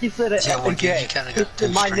B. He said it. Yeah, well, J. you kind of He got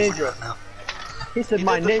said my streaming ninja. right now. He said He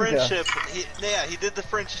my did the ninja. friendship. He did the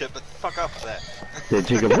friendship, but fuck off with that. Did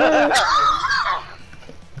you go?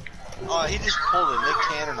 Oh, he just pulled a Nick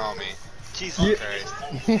Cannon on me. Jesus Christ.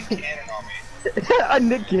 A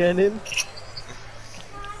Nick Cannon.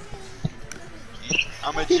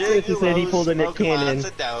 I'm a He said he gigolo, pulled a Nick smoking Cannon. lots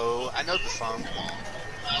of dough. I know the song.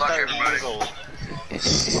 Luck, 30 everybody. years old. Good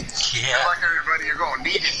luck, everybody. You're going to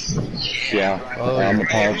need it. Yeah. Oh, I'm yeah.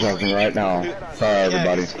 apologizing right now. Sorry,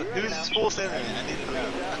 everybody. Who's full sending it? I need to know.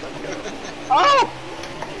 Oh!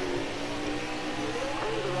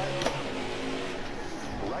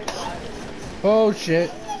 Oh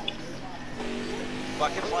shit.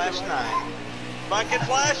 Bucket Flash 9. Bucket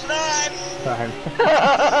Flash 9! Sorry.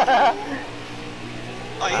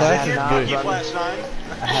 Oh, you Flash said is you're good. Bucket Flash 9?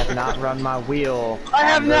 I have not run my wheel. I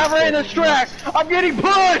have never in this track. I'm getting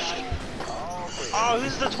pushed. Oh,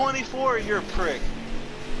 who's the 24? You're a prick.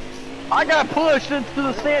 I got pushed into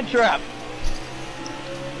the sand trap.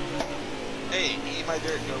 Hey, eat my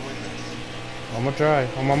dirt, go win this. I'm gonna try.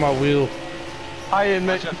 I'm on my wheel. I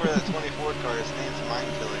admit. Watch out for that 24 car, his name's Mind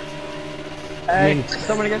Killer. Hey, I mean-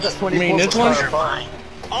 someone against that 24. I mean, this one-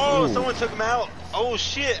 Oh, Ooh. someone took him out. Oh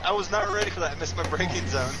shit, I was not ready for that. I missed my braking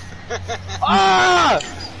zone. Ah!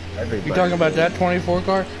 You talking about that 24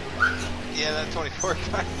 car? Yeah, that 24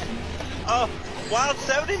 car. Oh, Wild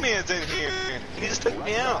 70 Man's in here. He just took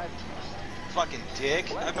me out. Fucking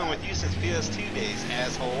dick. I've been with you since PS2 days,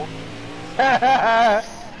 asshole.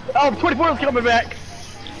 Oh, 24 is coming back.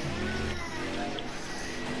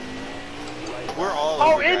 We're all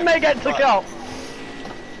Oh, over inmate got took Fuck. out.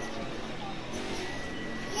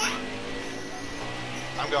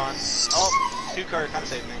 I'm gone. Oh, 2 car kind of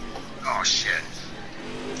saved me. Oh, shit.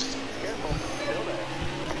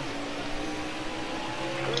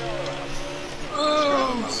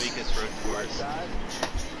 My weakest road course.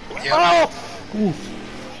 Oh!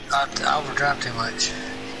 I overdrive too much.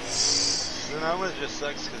 That one just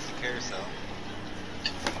sucks because the carousel.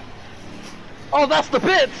 Oh, that's the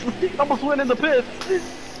pits. Almost went in the pits.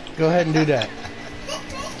 Go ahead and do that.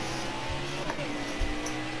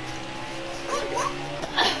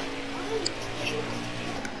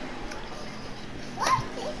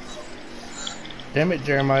 Damn it,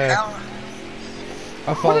 Jeremiah.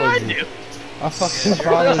 I What did I followed you. do? I fucking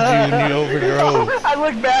followed you and you overdrove. I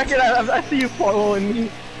look back and I see you following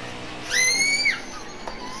me.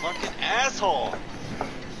 Fucking asshole.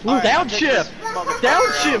 Ooh, Alright, take downshift. this motherfucker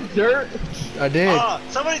Downshift, dirt. I did.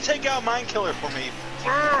 Somebody take out Mind Killer for me.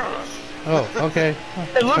 Oh, okay. It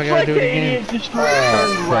So looks I gotta like do the it again. idiot just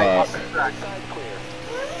turned right fuck. off the track.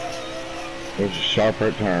 It was a sharp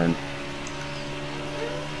right turn.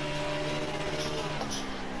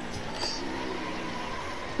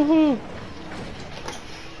 Woohoo.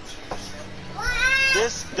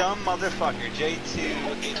 This dumb motherfucker,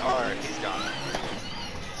 J28R, he's gone.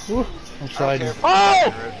 Woo. I'm I don't sliding. care if Oh!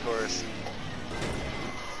 it's a road course.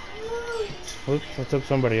 Oops, I took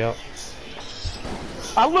somebody out.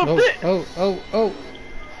 I looked Oh, it. oh.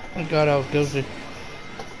 I got out, guilty.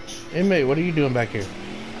 Inmate, what are you doing back here?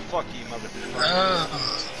 Fuck you,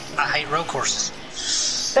 motherfucker. I hate road courses.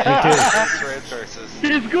 Me too. It's road courses.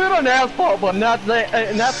 He's good on asphalt, but not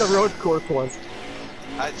the road course one.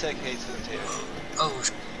 High Tech hates them too. Oh,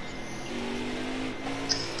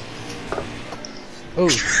 Oh,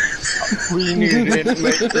 We knew it didn't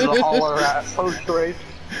make it to the holler at post race.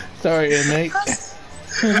 sorry, inmate. oh,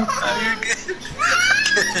 you're good.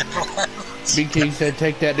 BK said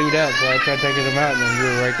take that dude out, so I tried taking him out, and then you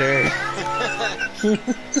were right there.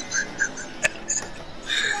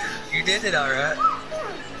 You did it alright.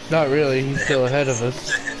 Not really, he's still ahead of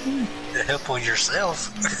us. To help on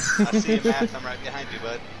yourself. I see you, Matt. I'm right behind you,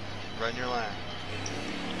 bud. Run your line.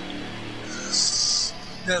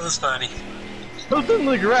 That was funny. Who's in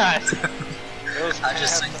the grass? It was I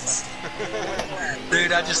just fast.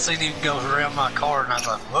 Dude, I just seen him go around my car and I was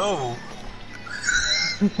like, whoa.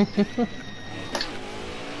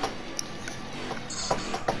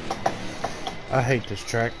 I hate this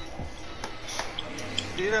track.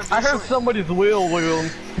 Dude, I'm I heard decent. somebody's wheel wheel.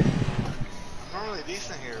 I'm normally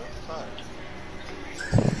decent here. What the fuck?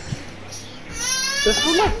 This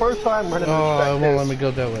is my first time running Oh, this it track. won't let me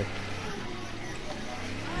go that way.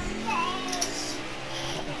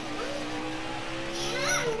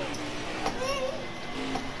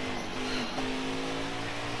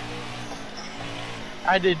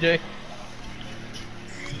 I did, Jay.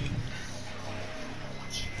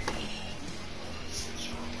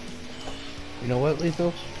 You know what,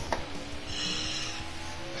 Lethal?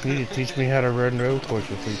 You need to teach me how to run road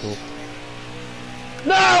courses, Lethal.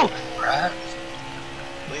 No! Right?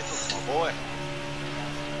 Lethal's my boy.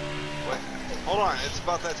 What? Hold on, it's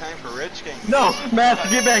about that time for Rich King. No! Master,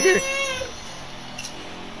 get back here!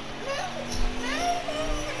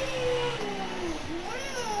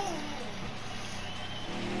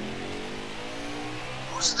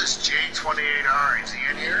 Who's this J28R? Is he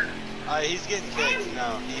in here? He's getting kicked.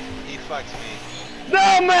 No, he fucked me.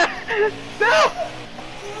 No, man! No!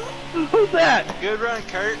 Who's that? Good run,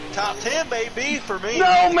 Kurt. Top 10, baby, for me.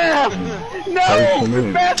 No, man! No!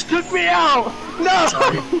 Matt took me out! No!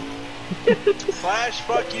 Flash,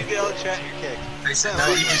 fuck you, get all the chat, you're kicked. They said no,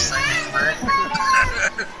 you just sang it for it.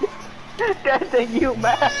 God dang you,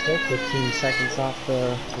 Matt! Still 15 seconds off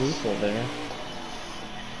the lethal there.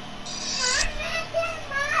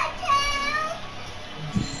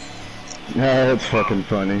 Yeah, that's fucking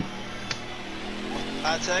funny.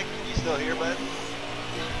 Hot Tech, you still here, bud?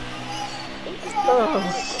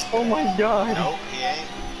 Oh my god. Nope, he ain't.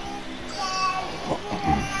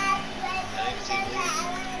 I didn't see him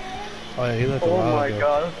leave. Oh yeah, he left a Oh while my ago.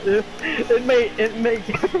 god. It made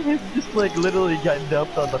just like literally got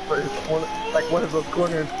dumped on the first one, like one of those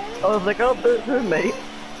corners. I was like, oh, there's mate.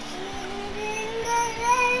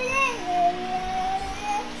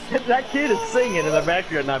 That kid is singing in the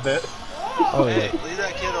background, I bet. Oh Hey, yeah. leave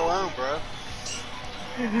that kid alone, bro.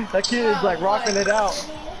 That kid is like rocking it out.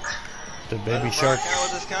 The Let baby him shark. rock out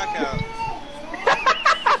with his cock out.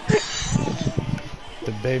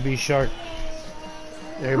 The baby shark.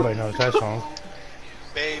 Everybody knows that song.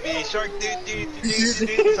 Baby shark, do do do do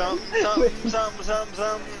do,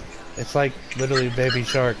 something. It's like literally baby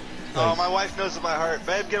shark. Oh, Like, my wife knows it by heart.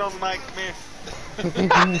 Babe, get on the mic, come here.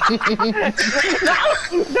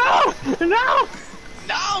 No!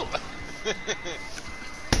 No!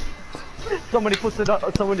 Somebody puts it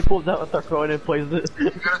up. Somebody pulls out their phone and plays it.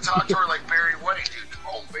 You gotta talk to her like Barry White, dude. Come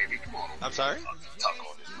on, baby, come on. I'm sorry? Talk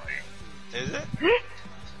on this way. Is it?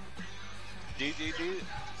 Do.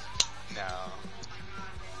 No.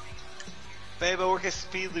 Babe, I work at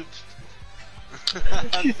speed loops.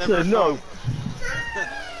 She said no.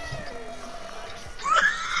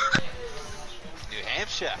 New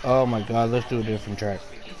Hampshire. oh my god, let's do a different track.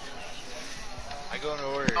 I go in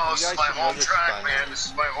order. Oh, You this is guys my should know home this track, by now. man. This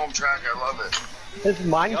is my home track. I love it. Is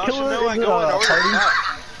Mind Y'all should Killer know I is go in a order. party? now.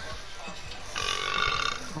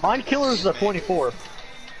 Mind Killer is a 24.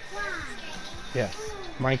 Yeah.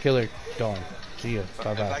 Mind Killer, gone. See ya.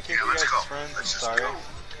 Bye If I bye. kick Yeah, you let's guys go. as friends, I'm Let's just sorry. go.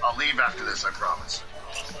 I'll leave after this, I promise.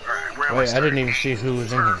 Alright, where am Wait, I starting? didn't even see who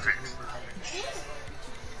was in here. Perfect.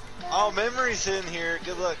 Oh, memories in here.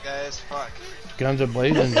 Good luck, guys. Fuck. Guns a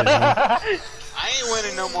blazing. Dude. I ain't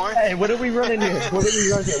winning no more. Hey, what are we running here? What are we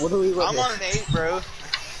running here? What are we running I'm on an 8, bro.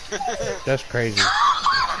 That's crazy.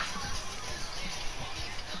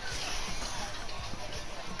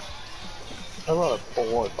 I'm on a 4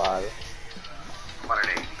 or 5. I'm on an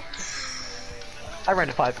 8. I ran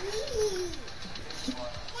a 5.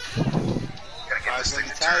 Gotta get this thing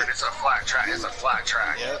to turn. It's a flat track. It's a flat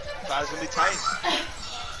track. Yep. 5's gonna be tight.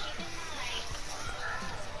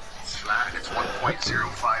 It's flat. It's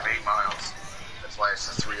 1.058 miles. That's why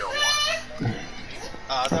it's a 301.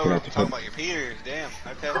 Oh, I thought we were talking about your Peter. Damn.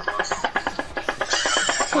 Okay.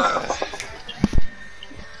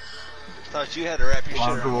 Thought you had to wrap your shit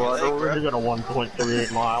around your leg, bro. got a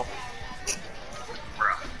 1.38 mile.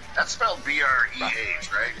 Bruh. That's spelled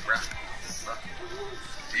B-R-E-H, right? Bruh.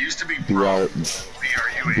 It used to be bro.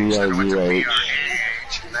 B-R-U-H. Then it went to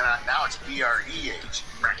B-R-A-H. And then now it's B-R-E-H.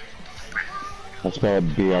 That's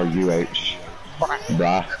spelled B-R-U-H. Bruh.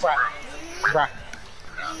 That's bro. Bruh.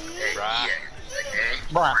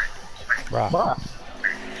 Bruh. Bruh. Bruh.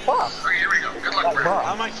 Okay, here we go. Good luck, bro.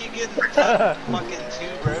 How am I keep getting fucking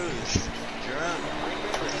 2 bros drunk?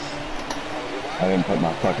 I didn't put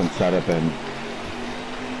my fucking setup in.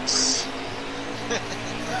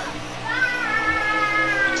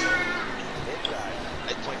 I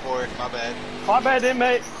hit 24, my bad. My bad,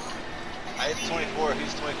 inmate. I hit 24,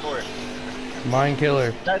 who's 24? Mind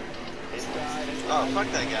Killer. That, Oh, fuck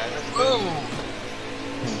that guy. That's cool.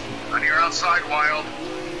 On your outside, Wild.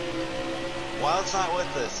 Wild's not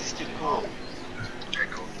with us, he's too cool. Okay,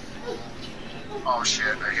 Oh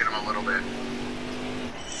shit, I hit him a little bit.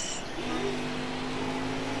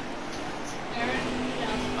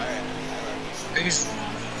 Who's...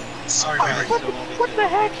 Sorry, Alright, baby. so it won't be What too the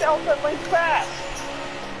long. heck? That was that link fast.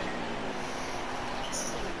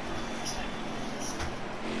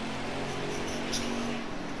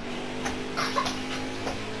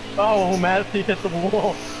 Oh, Madison hit the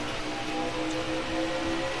wall.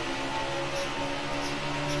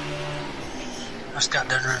 I just got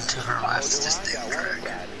done running 200 laps. This damn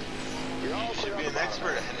track. You should be an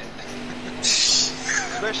expert at it.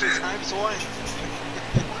 Especially times 1.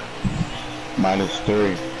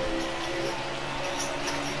 -3.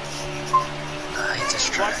 I hate this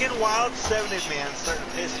track. Fucking Wild 70, man, starting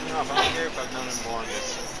to piss me off. I don't care if I've known him the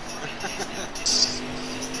longest.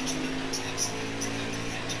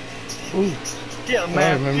 Ooh. Yeah, I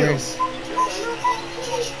man. remember. Yeah,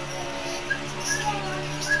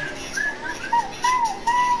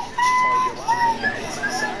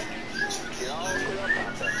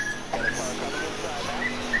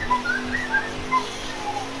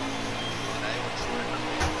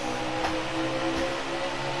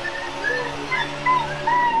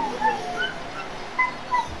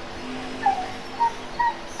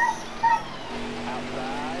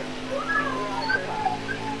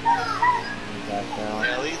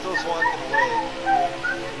 Lethal's walking away.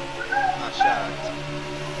 Not shocked.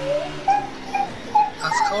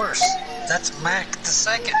 Of course. That's Mac the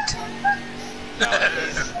second. No, it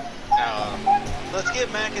is. Let's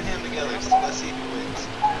get Mac and him together. So let's see who wins.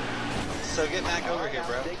 So get Mac over here,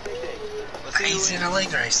 bro. Let's see who He's in wins. a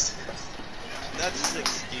leg race. That's an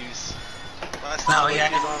excuse. Last No, time I yeah.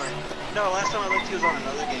 looked, he was on last time I looked, he was on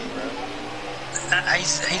another game, bro.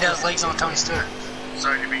 He does legs on Tony Stewart.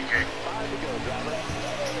 Sorry to be gay. Why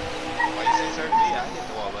you say sorry to me? I hit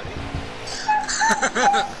the wall, buddy.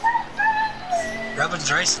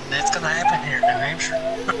 Robin's racing. That's gonna happen here in New Hampshire.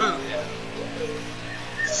 Yeah.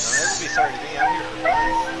 Don't ever be sorry to me. I'm here for fun.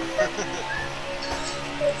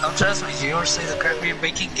 Oh, trust me, you ever see the crap me and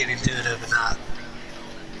B can get into it of not.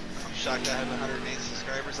 I'm shocked I have 108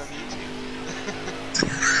 subscribers on YouTube.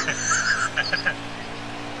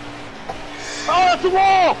 Oh, it's a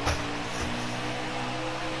wall!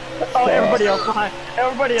 Oh, everybody else behind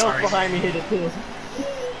me hit it too.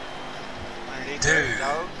 108 Dude.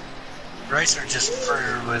 dog. Racer just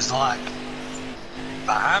was like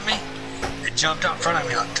behind me. It jumped out in front of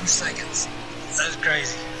me like 2 seconds. That was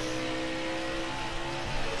crazy.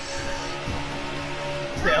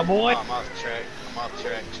 Yeah, boy. Oh, I'm off the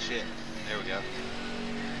track. Shit. There we go.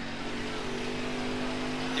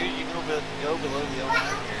 Dude, you can go below the yellow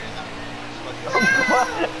line here and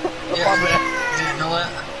Yeah, you didn't know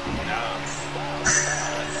that? No.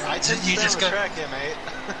 I just You just the got- track, yeah, mate.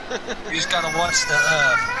 You just gotta watch the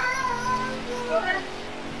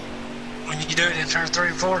when you do it in turn 3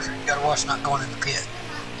 and 4, you gotta watch not going in the pit.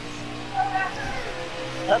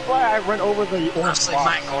 That's why I run over the I orange see box.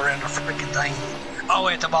 Mike go around the freaking thing all the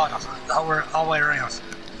way at the bottom, all the way around.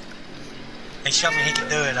 He showed me he could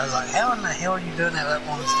do it. I was like, how in the hell are you doing that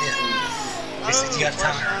one pit? He said, you gotta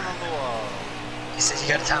time it right. on the wall. He said, you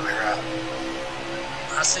gotta time it right.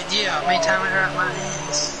 I said, yeah, I may time it right my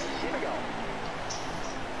ass.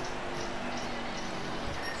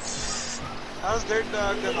 How's Dirt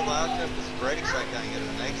Dog gonna lock up his brakes like I can get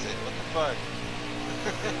an exit? What the fuck?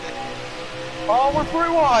 Oh, we're 3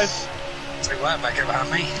 wide. 3 wide back here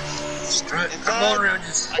behind me. Screw it. In I'm going time, around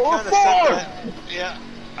this. I Or kinda set 4. that. Yeah,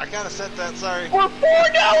 I kinda set that, sorry. We're 4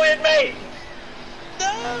 now in me.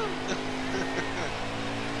 No!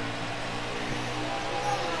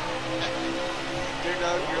 Dirt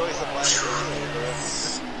Dog, you're always a black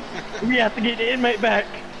bro. We have to get the inmate back.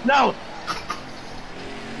 No.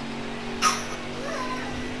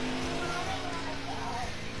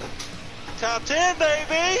 Top 10,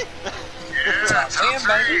 baby! Top 10,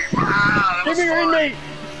 baby. Wow, Give me your inmate.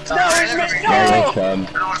 No, Top inmate, 10. Yeah, no. that's fun.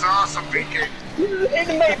 that was awesome, BK.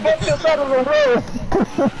 Inmate bumped us out of the road.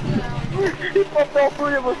 He bumped all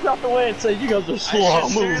 3 of us out the way and said, you guys are I slow.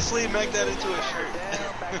 should Move. seriously make that into a shirt.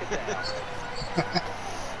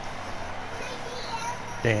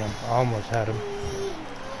 Damn, I almost had him.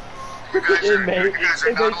 You guys are Inmate. not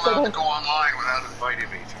allowed to go online without inviting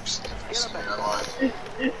me. Stay online.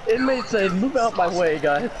 Inmate said, move out my way,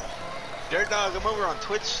 guys. Dirt Dog, I'm over on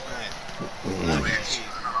Twitch tonight. Twitch.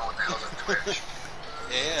 I don't know what the hell's a Twitch.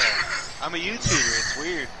 Yeah, I'm a YouTuber, it's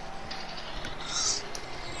weird.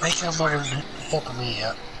 Make him over and helping me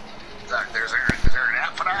out. Is there an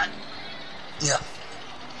app for that? Yeah.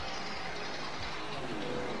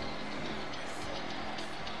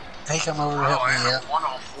 Make him over and Oh, help I me have out. a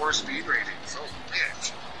 104 speed rating. So,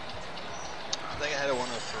 bitch. I think I had a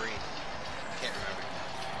 103. Can't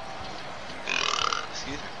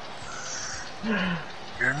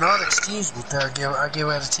You're not excused, but I give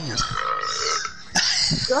out a 10.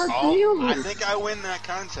 Oh, I think I win that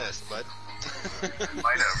contest, bud. Might have. I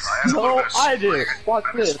had a No, little bit of I smoke. do. Watch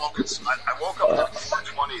I've been this. smoking. I woke up at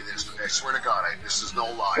 4:20 this. I swear to God, this is no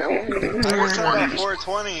lie. I woke up at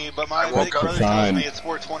 4:20, but my I woke big up brother fine. tells me it's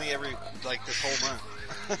 4:20 every this whole month.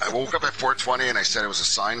 I woke up at 4:20 and I said it was a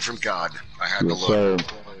sign from God. I had to Yes, look. sir.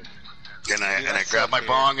 And I grabbed my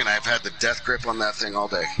bong and I've had the death grip on that thing all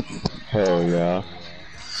day. Hell yeah.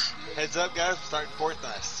 Heads up, guys. We're starting fourth,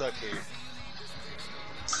 and I suck here.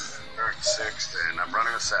 36th, and I'm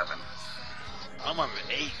running a 7. I'm on an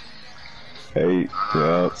 8. 8. Yep.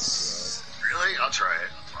 Really? I'll try it.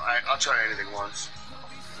 I'll try anything once.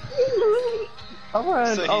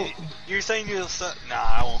 Alright, So you're saying you'll suck? Nah,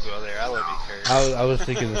 I won't go there. I love you, Kurt. I was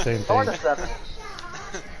thinking the same I want thing. a 7.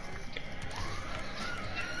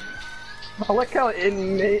 I like how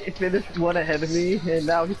Inmate finished one ahead of me, and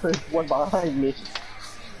now he finished one behind me.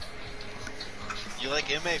 You like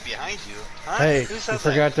inmate behind you? Huh? Hey, Who you said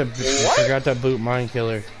forgot to boot Mind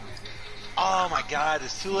Killer. Oh my God,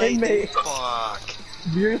 it's too late. Inmate. Dude. Fuck.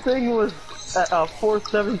 Your thing was a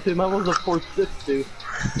 4.72, mine was a 4.62.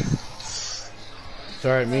 It's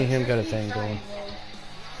alright, me and him got a thing going.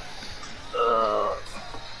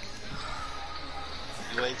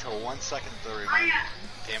 You wait till 1 second to remind.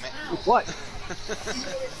 Damn it. What?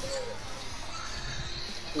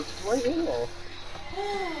 It's right in there.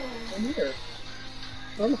 In here.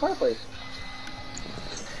 On the fireplace.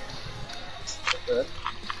 Good.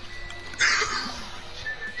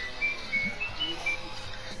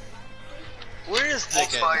 Where is Old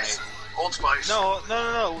Nick at Spice. night? Old Spice. No.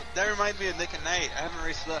 That reminds me of Nick at night. I haven't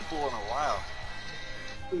raced that fool in a while.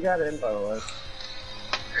 We got in, by the way.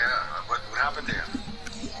 Yeah, what happened to him?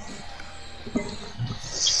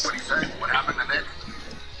 What do you think? What happened to Nick?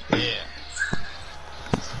 Yeah.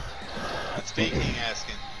 Speaking,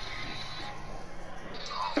 asking.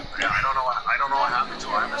 Yeah, I don't know what happened to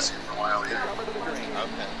him. I haven't seen him for a while either.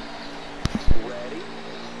 Okay. Ready?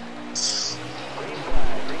 Green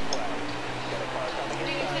flag, green flag. Got a car coming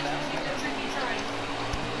in now.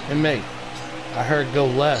 Inmate, I heard go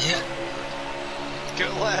left. Yeah. Go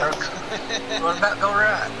left. What about go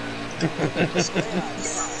right?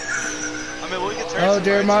 I mean, we can turn. Oh, some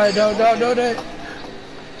Jeremiah, rights. don't.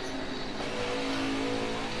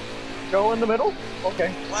 Go in the middle?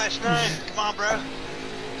 Okay. Flash 9. Come on, bro.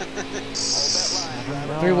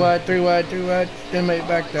 3 wide. Inmate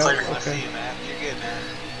back down. Clear. I see Okay. you, man. You're good, man.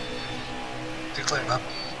 Good clear, bub.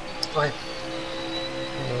 Go ahead.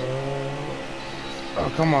 Oh,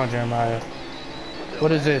 come on, Jeremiah.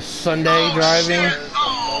 What is this, Sunday driving?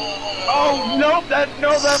 Oh, nope, that's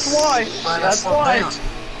why. That's why.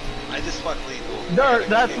 I just fucked lethal. Dirt,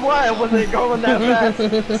 that's why I wasn't going that fast.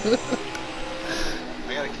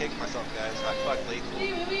 I gotta kick myself, guys. I fucked lethal.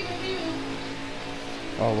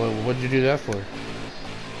 Oh, what'd you do that for? No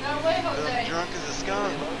way, I'm Jose. drunk as a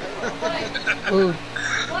skunk. Ooh,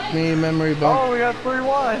 me memory bump. Oh, we got 3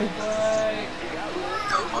 wide.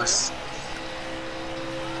 Go, boys.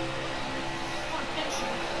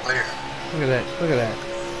 Clear. Look at that.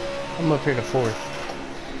 I'm up here to 4th.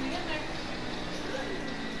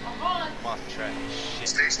 I'm off the track. Shit.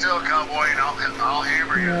 Stay still, cowboy, and I'll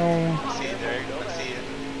hammer you. No. See you, Derek. I see you.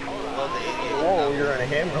 Love the idiot. Whoa, you're in a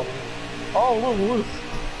hammer. Oh, loose.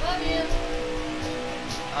 Love you.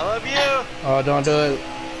 I love you. Oh, don't do it.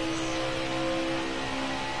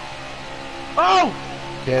 Oh!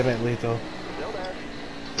 Damn it, Lethal.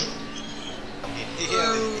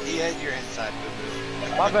 He had your inside,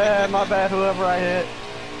 boo-boo. My bad, whoever I hit.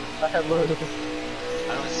 I had loose. I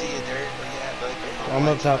don't see you, Derek. Where you at, bud? I'm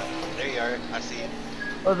up top. There you are. I see you.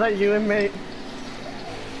 Was that you, Inmate?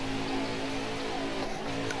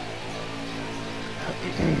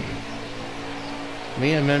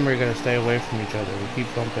 Me and Memory gotta stay away from each other. We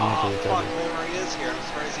keep bumping Oh, into each fuck. other. Memory is here. I'm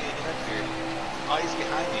surprised he didn't get up here. Oh, he's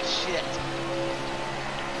behind me. Shit.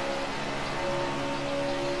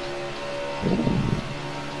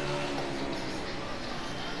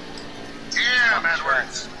 Damn,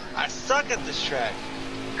 Edwards. I suck at this track.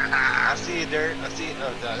 I see you, Dirt. I see you.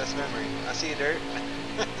 Oh, no, that's Memory. I see you, Dirt.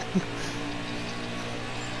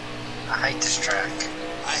 I hate this track.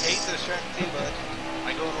 I hate this track too, bud.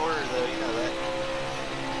 I go in order, though. You know that.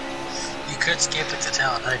 You could skip it to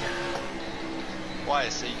Talladega. Why?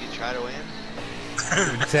 So you can try to win?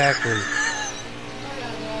 Exactly.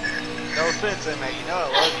 No offense, mate. You know I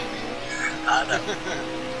love you, man. I know.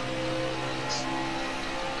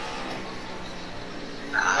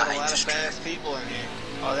 I Got a hate lot this of track. fast people in here.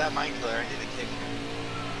 Oh, that mind killer. I need to kick him.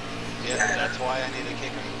 Yeah, that's why I need to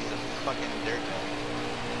kick him. He's a fucking dirtbag.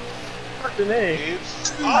 Fucking A. Oops.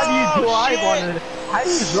 How do you drive shit! on it? How do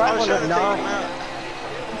you drive on a 9?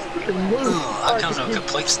 Fucking move. Ooh, I come to a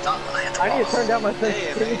complete stop when I hit the I wall. need to turn down my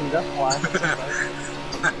sensitivity, that's why.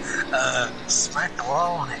 Smack the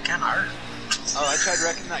wall and it kinda hurt. Oh, I tried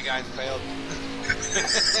wrecking that guy and failed.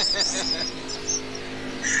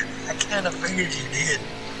 I kinda figured you did.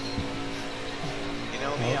 You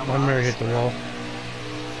know me, I'm One mirror honest. hit the wall.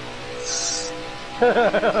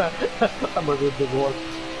 I'm a good divorce.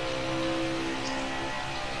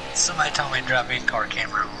 Somebody told me to drop in-car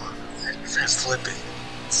camera on. It's flipping.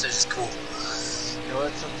 It's just cool. You know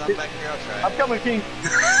what? Sometime back here, I'll try I'm it. coming, King. You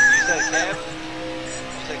said cab?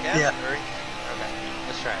 You said cab? Yeah. Or- okay,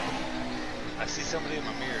 let's try it. I see somebody in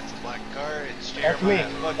my mirror. It's a black car. It's That's Jeremiah.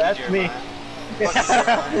 me. Fuck That's you, me. Jeremiah. Fuck you,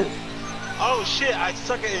 Jeremiah. Oh shit! I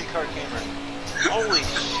suck at in-car camera. Holy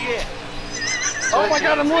shit! Oh my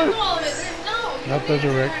god, I'm loose! Nope, those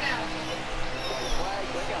are Rick.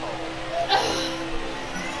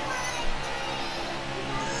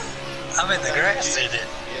 I'm in the grass in it.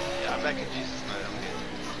 Yeah, I'm back in Jesus mode. I'm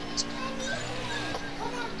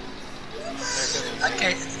good. I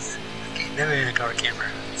can't do in-car camera.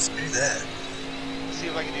 Let's do that. Let's see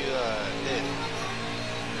if I can do it. There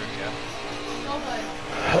we go.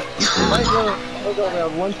 Might go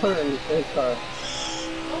around one turn in this car.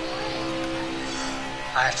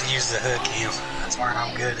 I have to use the hook, Cam. That's where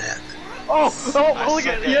I'm good at. Oh, look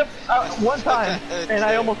at it. Yep, one time, and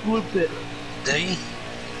I almost looped it. Do you?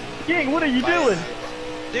 King, what are you doing?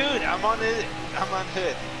 Dude, I'm on it. I'm on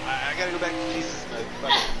hood. I gotta go back to Jesus mode.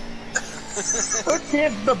 Fuck. Hook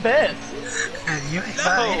cam's the best. You ain't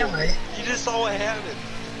by him, mate. You just saw what happened.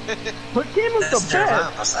 Hook cam is That's the their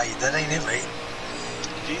best. vibe. I say, that ain't it, mate.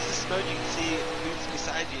 Jesus mode, you can see who's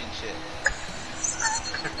beside you and shit.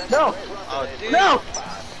 No, Oh, dude. no.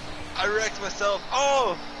 I wrecked myself.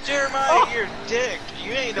 Oh, Jeremiah, you're a dick.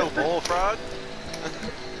 You ain't no bullfrog.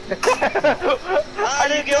 Ah,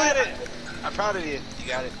 you got it. I'm proud of you. You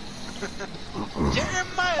got it.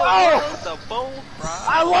 Jeremiah was a bullfrog.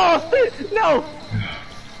 I lost it. No.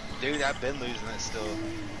 Dude, I've been losing it still.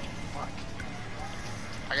 Fuck.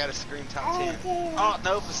 I got to scream top 10. Oh,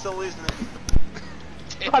 nope, I'm still losing it.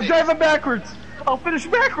 Damn I'm it. driving backwards. I'll finish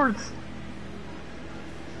backwards.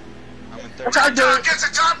 I'm in third. Dirt Dog gets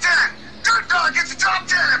a top 10! Dirt Dog gets a top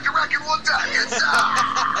 10 after wrecking one time. Yes,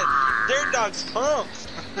 Dirt Dog's pumped.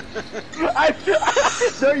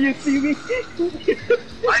 Don't you see me?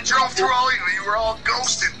 I drove through all you. You were all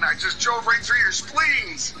ghosted, and I just drove right through your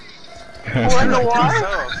spleens. Wanna know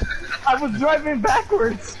why? I was driving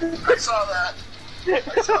backwards. I saw that.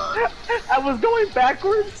 I saw it. I was going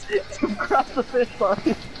backwards to cross the finish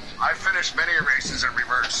line. I finished many races in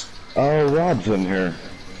reverse. Oh, Rob's in here.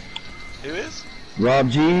 Who is?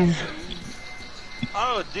 Rob G's?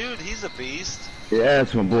 Oh, dude, he's a beast. Yeah,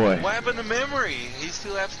 that's my boy. What happened to memory? He's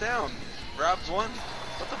 2 laps down. Rob's 1.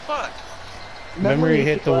 What the fuck? Memory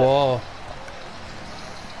hit the wall.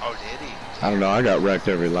 Oh, did he? I don't know, I got wrecked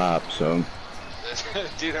every lap, so.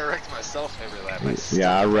 Dude, I wrecked myself every lap.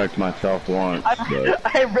 Yeah, I wrecked myself once.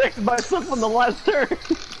 But I wrecked myself on the last turn.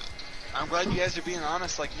 I'm glad you guys are being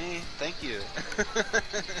honest like me. Thank you.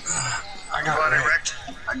 I'm glad I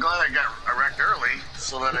wrecked early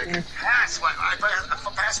so that I could pass. I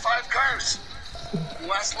passed 5 cars.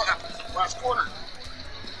 Last lap, last quarter.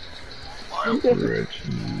 Wild. Rich.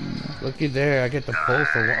 Looky there, I get the pull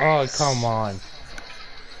for one. Oh, come on.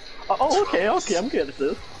 Oh, okay, I'm good at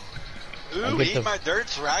this. Ooh, get eat the- my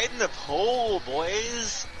dirts right in the pole,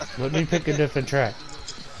 boys. Let me pick a different track.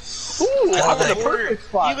 Ooh, I'm in the Order. perfect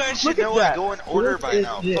spot. You guys should Look know at that. I go in order Look by at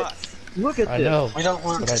now. this. Fuck. Look at I this. know. We don't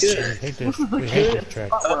want But I to Good. hate This this. is the We hate good this track.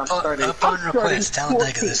 spot where I'm starting. Upon I'm starting request, Talladega,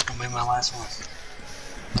 14th. this is going to be my last one.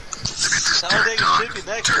 Talladega should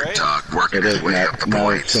be next, Dirt right? Dog working It his is way up next. the No,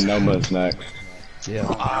 points. Sonoma's next. Yeah.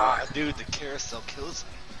 Ah, dude, the carousel kills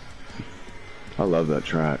me. I love that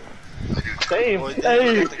track. Same. Boy, they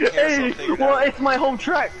Hey, got the carousel hey. figured Well, out. it's my home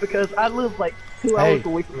track because I live like 2 Hey. hours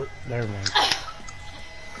away from it. There, man.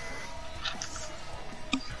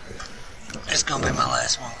 It's going to be my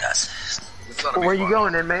last one, guys. It's gonna be Where you fun.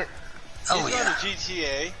 going, then, mate? Oh, He's yeah. going to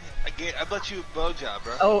GTA. I bet you a blowjob,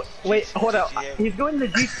 bro. Oh, wait, hold up. GTA. He's going to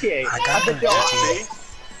GTA. I I got bet him, you. GTA.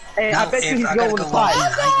 Hey, I bet you he's I going gotta with go log in. Ty.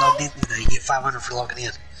 I ain't logged in today. You get 500 for logging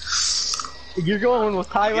in. You're going with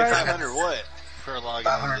Ty, You get right? 500 what? For logging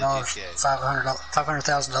into $500, GTA.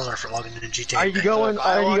 $500,000 for logging into GTA. Are you going? If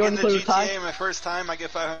I Are you log going to into play with Ty? GTA my first time, I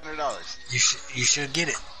get $500. You should get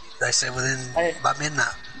it. They said within Hey. by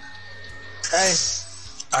midnight. Hey,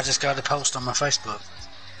 I just got a post on my Facebook.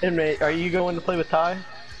 hey, mate, are you going to play with Ty?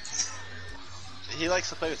 He likes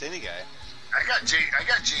to play with any guy. I got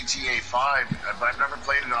GTA 5, but I've never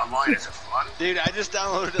played it online. Is it fun? Dude, I just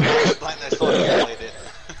downloaded it last night and I still haven't played it.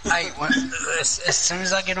 Hey, as soon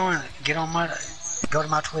as I go to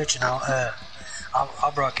my Twitch and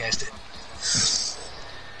I'll broadcast it.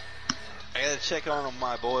 I gotta check on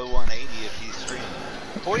my boy 180 if he's streaming.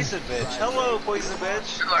 Poison Bitch. Hello, Poison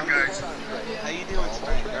Bitch. Good luck, guys. How you doing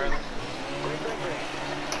tonight, darling?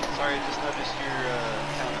 Sorry, I just noticed your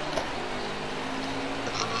comment.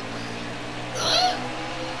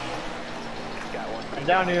 I'm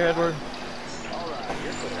down here, Edward.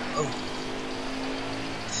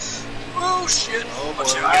 Oh shit! Oh boy,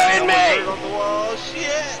 Defend me! on the wall.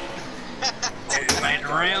 Shit! Man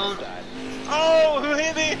around. Oh, who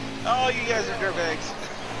hit me? Oh, you guys are dirtbags.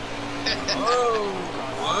 Whoa!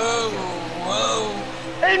 Whoa!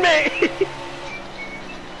 Inmate!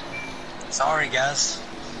 Sorry, guys.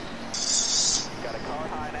 Got a car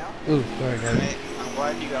high now. Ooh, sorry guys. Hey, I'm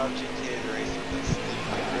glad you got GTA to race with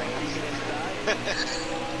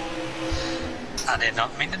I did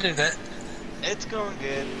not mean to do that. this. It's going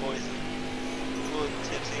good, boys. A little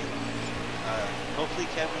tipsy. Hopefully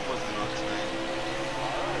Kevin wasn't on tonight.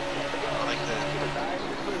 I like to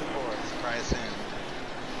surprise him.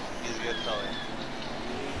 He's a good fella.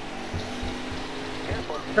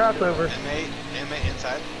 Crossover. Inmate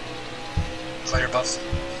inside. Later, boss.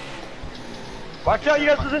 Watch out, you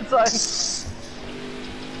guys is inside. Is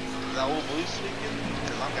that old blue speaking?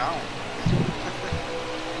 Because I'm gone.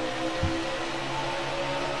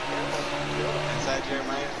 Inside,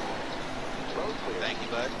 Jeremiah. Thank you,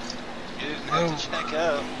 bud. You didn't have to check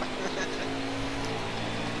out.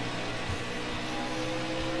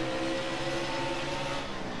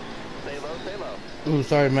 Stay low, stay low. Ooh,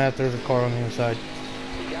 sorry Matt, there's a car on the inside.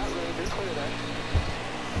 You got room, you're clear there.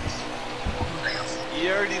 You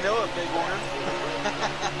already know it, big one.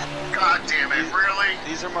 God damn it, really?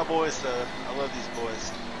 These are my boys, though. I love these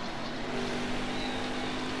boys.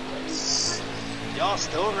 Y'all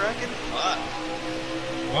still wrecking? Fuck.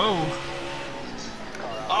 Whoa!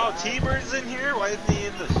 Oh, T-Bird's in here? Why isn't he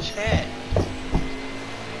in the chat?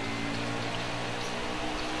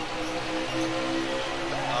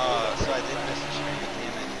 So I did miss the stream,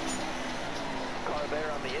 damn it. Car there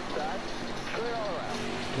on the inside. Clear all around.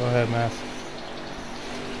 Go ahead, Matt.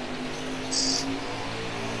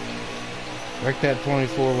 Wreck that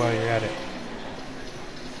 24 while you're at it.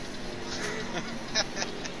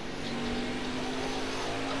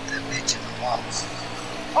 That bitch in the wall.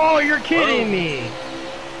 Oh, you're kidding me!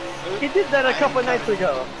 He did that a couple nights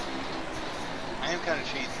ago. I am kind of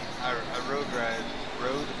cheating. I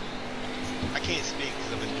road. I can't speak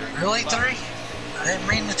because I've been drinking. Really, Fuck. 3? I didn't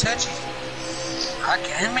mean to touch you. I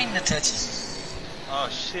didn't mean to touch you. Oh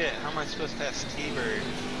shit, how am I supposed to pass T-Bird?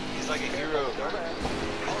 He's like a hero. Alright,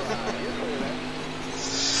 you're clear there.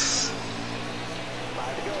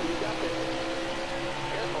 5 to go, you got this.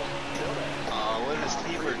 Careful, still there. What is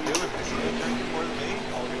T-Bird doing? Is he been drinking more than me?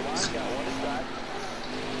 Hold your line, got one inside.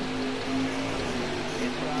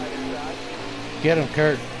 Inside. Get him,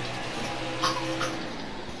 Kurt.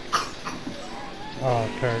 Oh,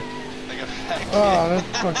 Kurt. Like a fat kid. Oh, that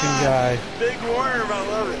fucking guy. Big worm, I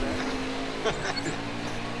love it.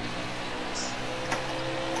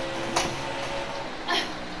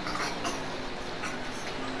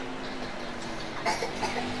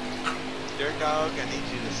 Dirt Dog, I need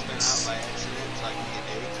you to spin out by accident so I can get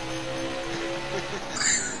eight.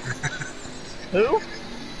 Who?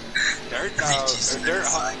 Dirt Dog, or Dirt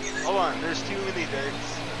Hog. Hold on, there's too many dirts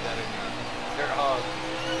that are not. Dirt Hog.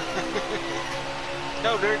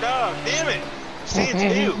 No, Dirt Dog, damn it! I'm seeing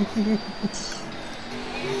two.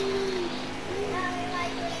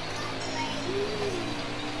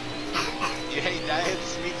 You hate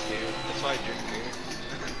diets? Me too. That's why I drink beer.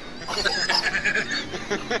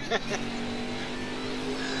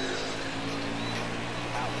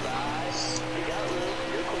 Outside. You got room,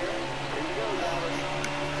 you're clear. Here you go, Robert.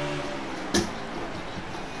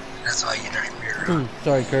 That's why you drink beer. Ooh,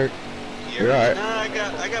 sorry, Kurt. You're right. No, I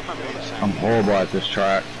got my moonshine. I'm horrible at this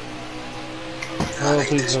track. Oh,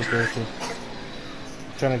 please don't go to.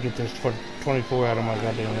 Trying to get this 24 out of my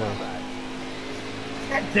goddamn way.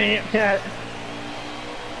 God damn it.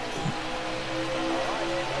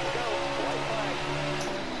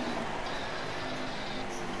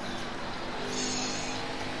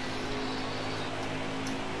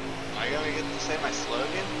 Am I gonna get to say my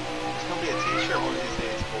slogan? It's gonna be a t-shirt one of these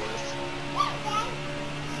days, boys.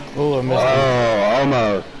 Oh, I missed it. Oh,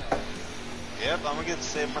 almost. Yep, I'm gonna get to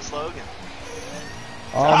say my slogan.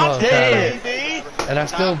 Almost Top had 10, it. baby! And I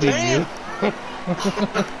still Top beat 10. you.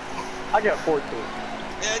 I got 14.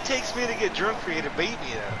 Yeah, it takes me to get drunk for you to beat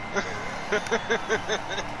me, though.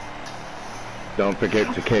 Don't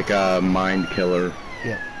forget to kick Mind Killer.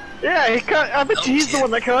 Yeah, I bet you he's the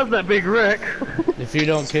one that caused that big wreck. If you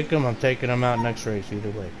don't kick him, I'm taking him out next race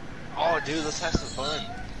either way. Oh, dude, let's have some fun.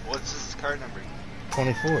 What's his car number?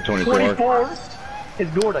 24. 24 is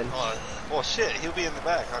Gordon. Oh, well, shit, he'll be in the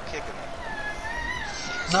back. I'll kick him.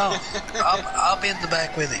 No, I'll be in the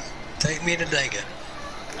back with him. Take me to Dega.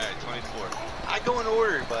 Alright, 24. I go in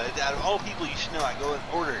order, bud. Out of all people you should know, I go in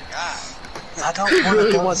order. God. I don't want to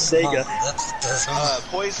really go want Dega. That's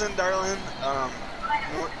Poison, darling.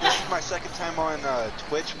 This is my second time on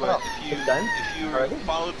Twitch, but if you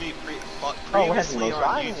followed me previously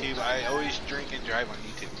on YouTube, I always drink and drive on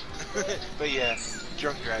YouTube. But yeah,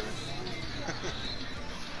 drunk driving.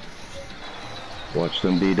 Watch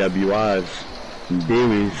them DWIs.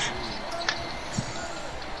 Dewies.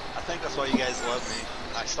 I think that's why you guys love me.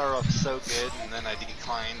 I start off so good, and then I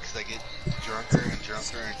decline because I get drunker and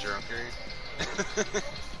drunker and drunker.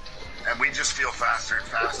 And we just feel faster and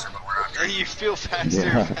faster, but we're not drinking. You feel faster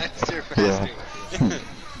and faster and faster.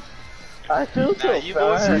 I feel so you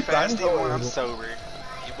boys are fast. fast even when I'm sober.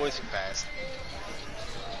 You boys are fast.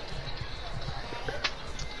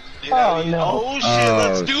 You know, oh shit,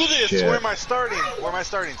 let's do this! Shit. Where am I starting? Where am I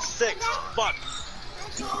starting? 6th. Fuck.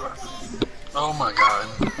 Oh my god.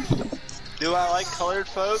 Do I like colored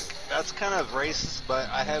folk? That's kind of racist, but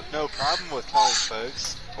I have no problem with colored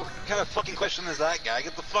folks. What kind of fucking question is that, guy?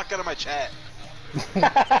 Get the fuck out of my chat.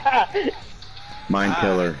 Mind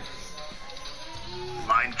Killer.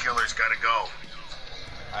 Mind Killer's gotta go.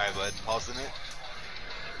 Alright, bud. Pausing it.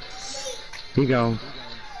 He gone.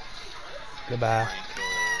 Goodbye.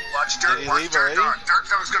 Watch Did Dirt. he Watch leave Dirt already? Dog. Dirt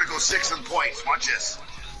Dog's gonna go 6 in points. Watch this.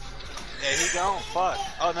 Yeah, he gone. Fuck.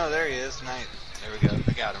 Oh no, there he is. Nice. There we go.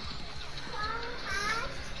 I got him.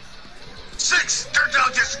 6. Dirt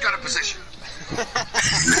Dog just got a position. Swerve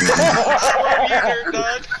you, Dirt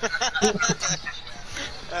Dog.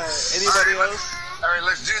 Anybody else? Alright,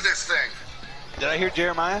 let's do this thing. Did I hear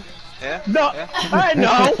Jeremiah? Yeah? No, Yeah? I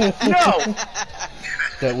know, no.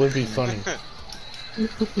 That would be funny. Dude,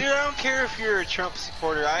 I don't care if you're a Trump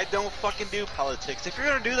supporter. I don't fucking do politics. If you're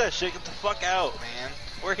gonna do that shit, get the fuck out, man.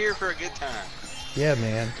 We're here for a good time. Yeah,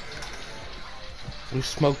 man. We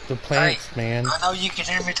smoked the plants, man. I know you can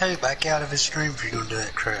hear me too. Back out of his stream if you're gonna do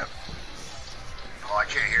that crap. Oh, I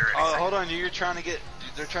can't hear anything. Oh, hold on. You're trying to get...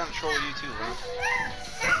 They're trying to troll you too, huh?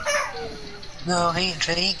 No, he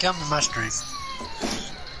ain't coming to my stream.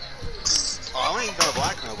 Oh, I ain't gonna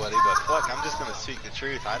black nobody, but fuck, I'm just gonna speak the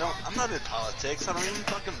truth. I'm not in politics. I don't even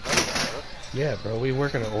fucking vote, bro. Yeah, bro, we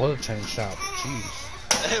work at an oil change shop. Jeez.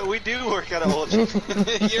 We do work at a whole... You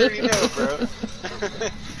already know, bro.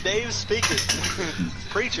 Dave, speak it.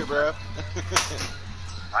 Preach it, bro.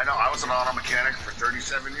 I know, I was an auto mechanic for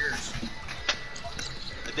 37 years.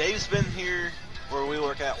 Dave's been here where we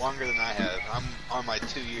work at longer than I have. I'm on my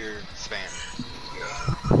 2-year span.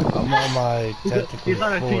 I'm on my technical He's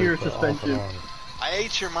on a 2-year suspension. I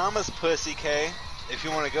ate your mama's pussy, Kay. If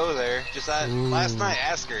you want to go there, just last night,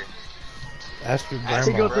 ask her. Ask your Ask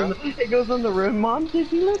It her, grandma. bro. it goes in the room, Mom.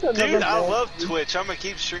 Did you look at Dude, I love Twitch. I'm gonna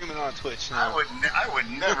keep streaming on Twitch now. I would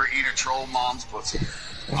never eat a troll mom's pussy.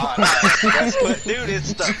 Oh, dude,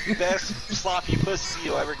 it's the best sloppy pussy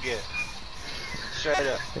you'll ever get. Straight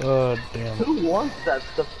up. Oh, damn. Who wants that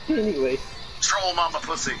stuff anyway? Troll mama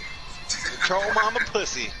pussy. Troll mama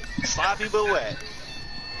pussy. Sloppy but wet.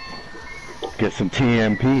 Get some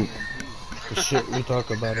TMP. The shit we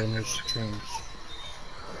talk about in these streams.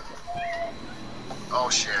 Oh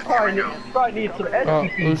shit, here we go. Probably need some Oh, editing.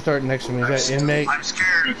 who's starting next to me? Is that inmate? I'm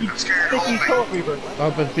scared. I'm scared. Hold Sticky me. Salt Reaver.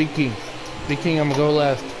 Up at Big King. Big King, I'm gonna go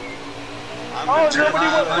left. Oh, nobody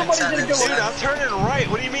didn't go Dude, I'm turning right.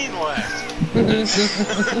 What do you mean left?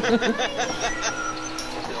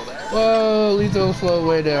 Whoa, lethal flow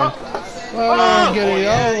way down. Oh, I'm getting,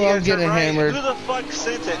 I'm getting hammered. Who the fuck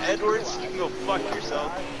sent it, Edwards? You can go fuck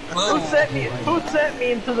yourself. Who sent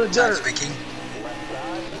me into the dirt? Speaking.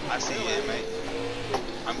 I see you, inmate.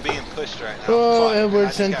 I'm being pushed right now. Oh, Fuck, I Edward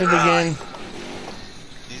just sent got it robbed. again.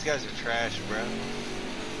 These guys are trash, bro.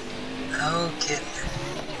 No kidding.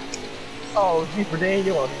 Oh, Jeeper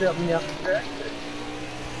Daniel, I'll step me up the dirt.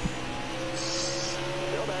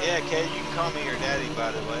 Yeah, Kay, you can call me your daddy,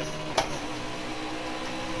 by the way.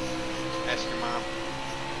 Ask your mom.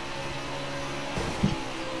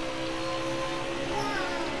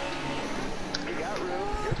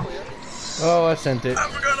 Oh, I sent it. I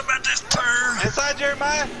forgot about this term. Inside,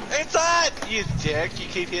 Jeremiah! Inside! You dick, you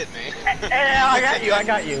keep hitting me. Yeah, I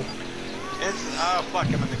got you. Oh, fuck,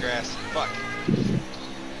 I'm in the grass. Fuck.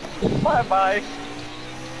 Bye-bye.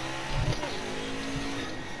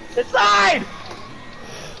 Inside!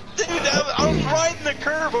 Dude, I was riding the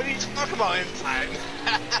curve. What are you talking about in time?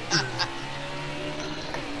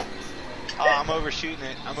 Oh, I'm overshooting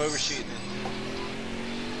it. I'm overshooting it.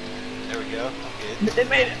 There we go. Good. It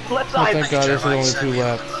made it left Oh, side. thank God, there's only 2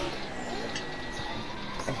 left.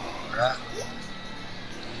 Right.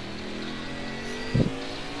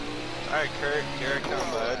 Alright, Kurt, here I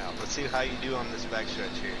come, bud. Let's see how you do on this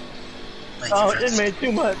backstretch here. Thank Oh, you for it made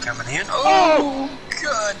too much. coming in. Oh,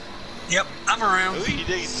 good. Yep, I'm around. Ooh, you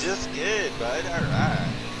did just good, bud. Alright.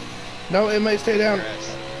 No, it may stay down.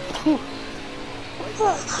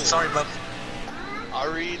 Sorry, bub.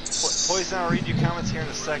 I'll read, Poison, I'll read your comments here in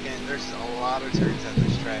a second. There's a lot of turns at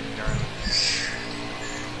this track, darling.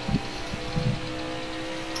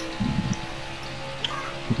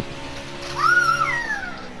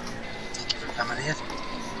 Thank you for coming in.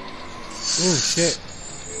 Oh, shit.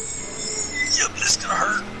 Yep, this gonna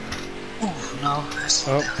hurt. Ooh, no, that's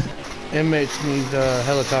Oh. Inmates need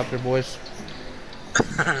helicopter, boys.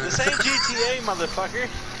 This ain't GTA, motherfucker.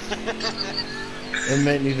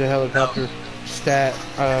 Inmate needs a helicopter. Stat.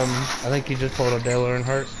 I think he just pulled a Dale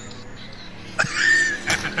Earnhardt.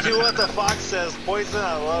 Do what the fox says, Poison,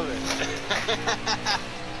 I love it.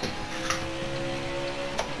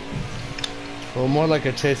 Well, more like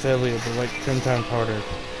a Chase Elliott, but like 10 times harder.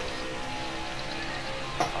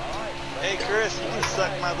 Hey, Chris, you wanna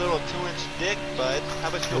suck my little 2-inch dick, bud? How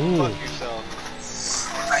about you go fuck yourself?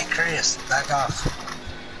 Hey, Chris, back off.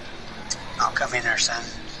 I'll come in there, son.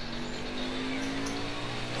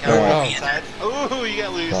 Dirt dog. Ooh, you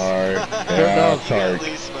got loose. Sorry. Dirt Yeah, dog. You sorry. got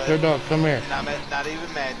loose, bud. Dirt dog, come here. Not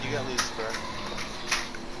even mad, you got loose, bro.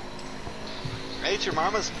 I ate your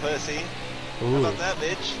mama's pussy. How Ooh. about that,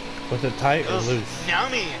 bitch? Was it tight It or was loose?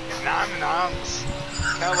 yummy. Nom noms.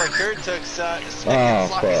 Cowboy Kurt took sloppy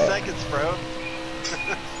fuck. seconds, bro.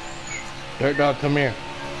 Dirt dog, come here.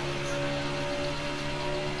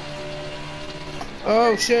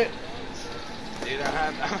 Oh, shit. Dude,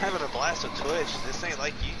 I'm having a blast with Twitch. This ain't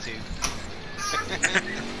like YouTube.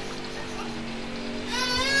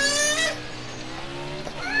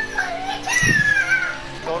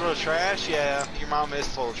 Total trash? Yeah, your mom is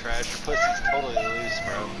total trash. Your pussy's totally loose,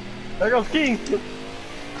 bro. There goes King.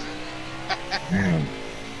 Man,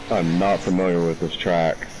 I'm not familiar with this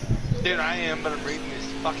track. Dude, I am, but I'm reading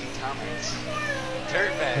these fucking comments.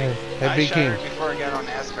 Dirtbag. Hey, I Big shot King. her before I got on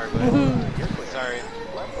NASCAR, but sorry.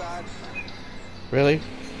 Really?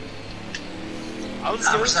 I was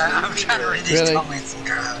I'm trying to read these Really? comments and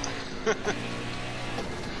drive.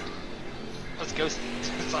 Let's go.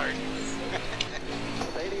 Sorry.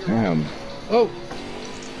 Damn. Oh.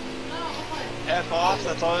 F off,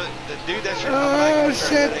 that's all. Dude, that's your Oh,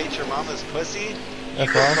 shit. Ate your mama's pussy.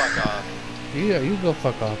 F Go off? fuck off. Yeah, you go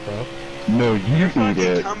fuck off, bro. No, you Your eat fucking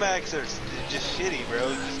it. comebacks are just shitty,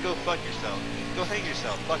 bro. Just go fuck yourself. Go hang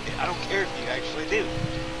yourself. Fuck it. I don't care if you actually do.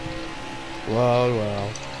 Well, well.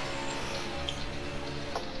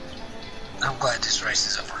 I'm glad this race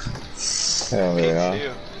is over. Hell Me yeah.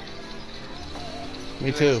 too.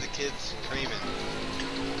 Me too. The kid's screaming.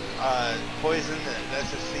 Poison,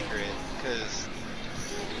 that's a secret, because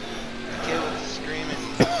the kid with the screaming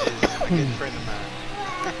is a good friend of mine.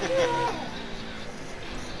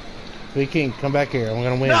 Big King, come back here. I'm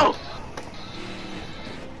gonna win. No!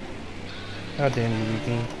 God damn you, Big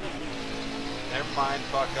King. Never mind,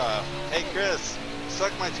 fuck off. Hey Chris,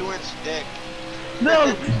 suck my 2-inch dick.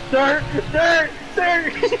 No! Dirt! Dirt!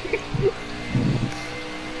 Dirt!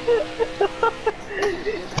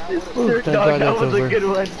 Ooh, Dirt thank dog, God that that's was a over. good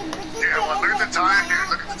one. Yeah, well, look at the time, dude.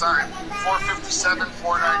 Look at the time. 4:57,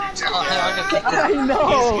 4:92. Oh, yeah, I'm gonna keep I that.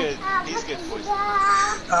 know! He's good, Poison.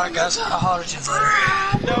 Alright, guys, I'll holler at you later.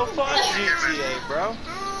 No fun GTA, bro.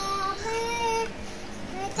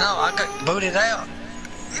 No, I got booted out.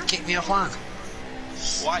 It kicked me offline.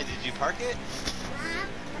 Why, did you park it?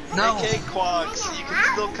 No. AK Quags, you can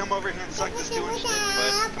still come over here and suck this 2-inch dick,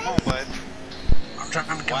 bud. Come on, bud. I'm trying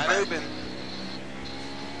to come Wide back. open.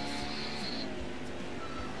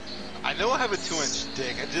 I know I have a 2-inch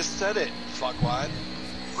dick. I just said it, fuckwad.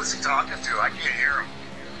 Who's he talking to? I can't hear him.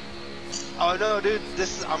 Oh no, dude,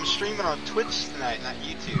 I'm streaming on Twitch tonight, not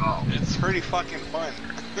YouTube. Oh. It's pretty fucking fun.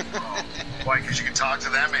 Why? Because you can talk to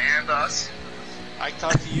them and us. I can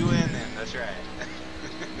talk to you and them, that's right.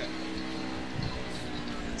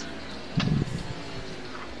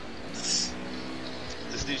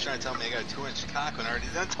 This dude's trying to tell me I got a 2-inch cock when I already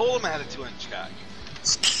done told him I had a 2-inch cock.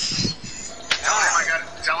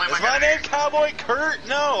 Tell him I Is my got name Cowboy Kurt?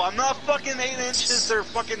 No, I'm not fucking 8 inches or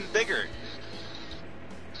fucking bigger.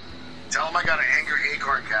 Tell him I got an angry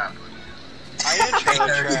acorn cap. I am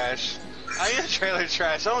trailer trash. I am trailer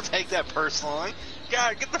trash. I don't take that personally.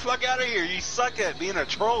 God, get the fuck out of here. You suck at being a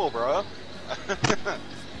troll, bro.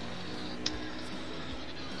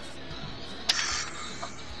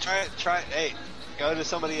 Try, hey, go to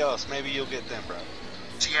somebody else. Maybe you'll get them, bro.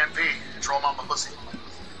 TNP, troll mama pussy.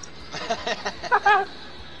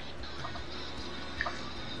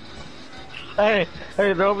 Hey,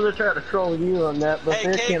 they're over there trying to troll you on that, but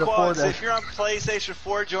Hey, they can't afford K-Quads, that. if you're on PlayStation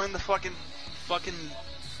 4, join the fucking,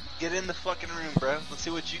 get in the fucking room, bro. Let's see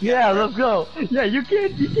what you got. Yeah, bro. let's go. Yeah, you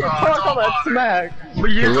can't talk all that smack,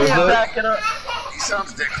 but you can't back it up. He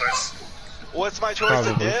sounds dickless. What's my choice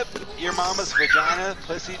Probably. to dip? Your mama's vagina,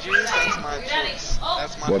 pussy juice? That's my choice.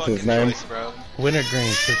 That's my What's his fucking name? choice, bro.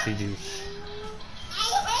 Wintergreen pussy juice.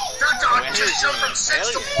 Your dog just jumped from Hell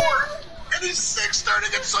 6 to yeah. 4, and he's 6 starting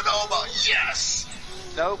at Sonoma. Yes!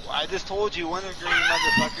 Nope, I just told you, wintergreen,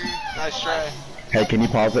 motherfucker. Nice try. Hey, can you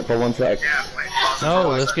pause it for 1 sec? Yeah, wait, pause it No, for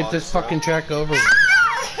let's us. get this fucking track over with.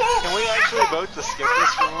 Can we actually vote to skip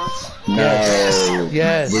this for once? No.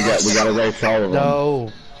 Yes. We gotta race all of them.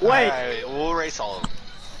 No. Wait, Alright, we'll race all of them.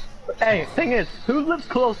 hey, thing is, who lives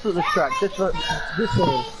close to this track? This one.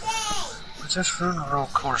 Just run a road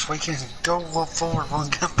course. We can go one forward, one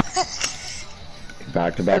come back.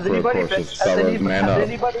 Back-to-back road courses. Fellas, man up.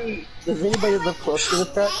 Does anybody live close to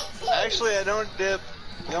this track? Actually, I don't dip.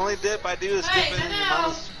 The only dip I do is dip in your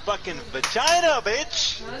mama's fucking vagina,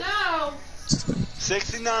 bitch! I know.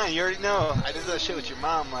 69, you already know. I did that shit with your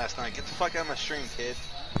mom last night. Get the fuck out of my stream, kid.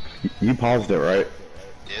 You paused it, right?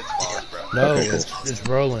 Yeah, it's paused, bro. No, Okay, cool. it's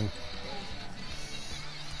rolling.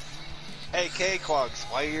 Hey, K-Quags,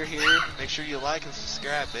 while you're here, make sure you like and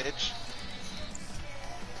subscribe, bitch.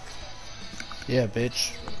 Yeah,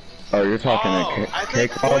 bitch. Oh, you're talking Oh, to I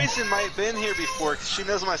think K-Quad? Poison might have been here before, because she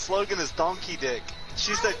knows my slogan is Donkey Dick.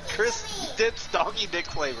 She said Chris dips Donkey Dick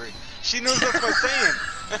flavor. She knows that's my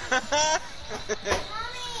saying.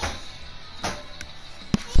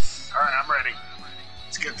 Alright, I'm ready.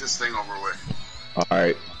 Let's get this thing over with.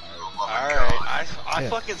 Alright. Oh my Alright, God. I Yeah.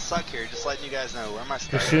 fucking suck here, just letting you guys know. Where am I The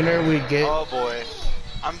starting? sooner we get, Oh boy.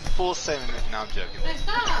 I'm full sentiment. No, I'm joking. Hey,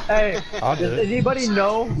 stop. Hey, I'll do does it. anybody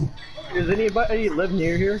know? Does anybody live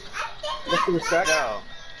near here? Next to this track? No.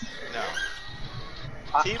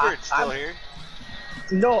 No. T-Bird's still here.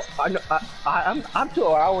 No, I'm 2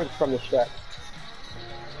 hours from this track.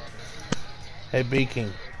 Hey,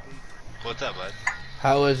 B-King, What's up, bud?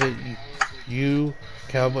 how is it you,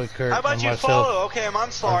 Cowboy Kurt, How about and you myself? follow? Okay,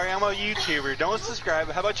 I'm sorry, I'm a YouTuber. Don't subscribe.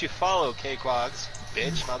 How about you follow K-Quags?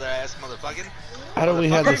 Bitch, mother ass motherfucking. How do we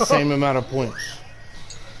have the same amount of points?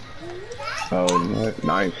 Oh,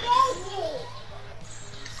 nice.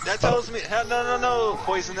 That tells me, no,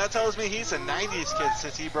 Poison, that tells me he's a 90s kid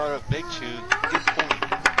since he brought up Big Chew. Good point.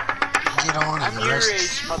 Get on I'm and your rest.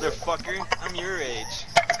 age, motherfucker. I'm your age.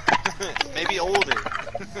 Maybe older.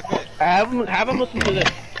 Have them listen to this.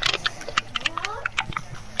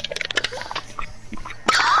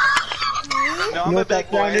 No, I'm know a what big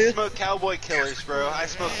that boy. sound I is? smoke cowboy killers, bro. I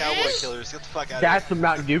smoke cowboy killers. Get the fuck out of That's some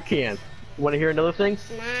Mountain Dew cans. Want to hear another thing?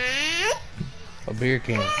 A beer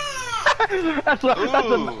can. that's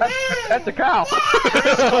a cow.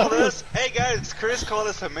 Chris called us. Hey guys, Chris called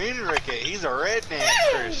us a moon ricket. He's a redneck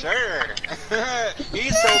for sure.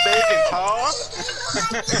 He's so big and tall.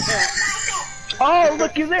 Oh,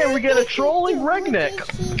 looky there, we get a trolling redneck.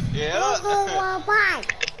 Yeah.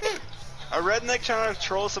 A redneck trying to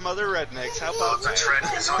troll some other rednecks. How So about it's a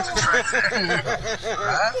that? so it's a treadneck.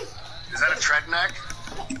 Huh? Is that a treadneck?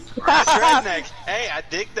 That's redneck. Hey, I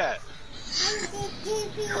dig that.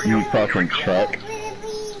 You fucking truck.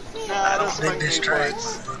 Nah, I don't smoke Think this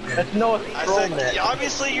Newports. That's no I trolling said, it.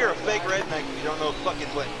 obviously you're a fake redneck if you don't know fucking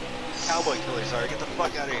what cowboy killers are. Get the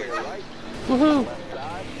fuck out of here. Woohoo!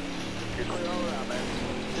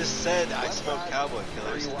 Just said I smoke cowboy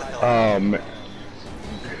killers. What the hell? Man.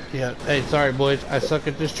 Yeah. Hey, sorry boys, I suck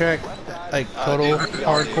at this track. Like total Dude, we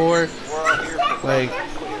all do. hardcore. We're all here for Like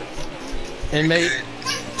inmate,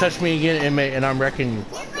 touch me again, inmate, and I'm wrecking you.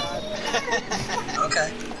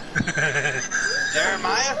 Okay.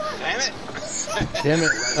 Jeremiah? Damn it. Damn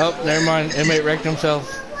it! Oh, never mind. Inmate wrecked himself.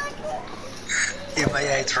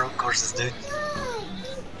 MAA throat courses, dude.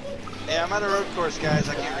 Yeah, I'm at a road course, guys.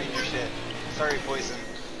 I can't read your shit. Sorry, Poison.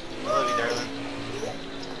 I love you, darling.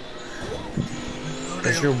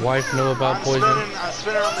 Does your wife know about poison? I'm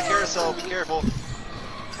spinning on the carousel. Be careful.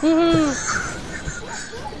 Woohoo!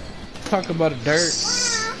 Talk about a dirt.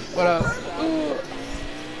 What up? Ooh.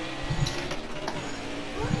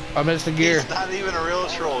 I missed the gear. He's not even a real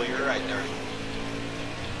troll. You're right, darling.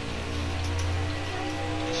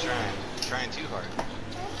 He's trying. Trying too hard.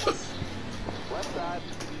 Left side.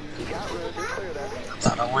 You got room. You're clear there.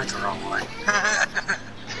 Thought I went the wrong way.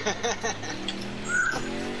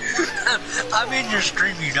 I'm in your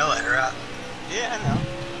stream, you know it, right? Yeah, I know.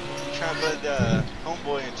 I'm trying to put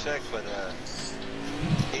homeboy in check, but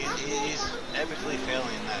he's epically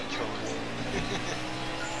failing that trolling.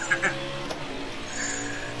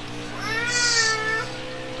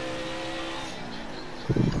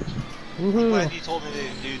 I'm glad you told me to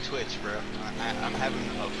do Twitch, bro. I'm having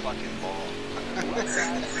a fucking ball.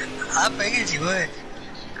 I figured you would.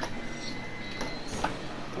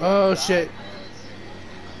 Oh shit.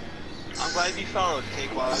 I'm glad you followed,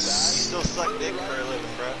 Cakewalk. You still suck dick for a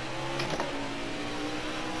living, bro.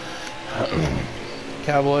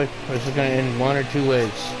 Cowboy, this is gonna end one or two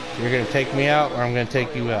ways. You're gonna take me out, or I'm gonna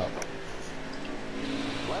take you out.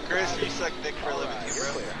 Chris, you suck dick for a living too,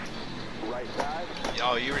 bro.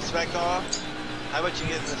 Yo, you respect all? How about you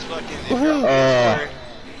get in this fucking... If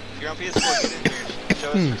you're on PS4, get in here.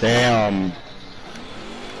 Show us. Damn.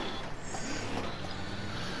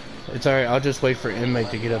 It's alright, I'll just wait for inmate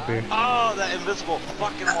to get up here. Oh, that invisible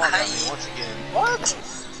fucking wall got me once again. What?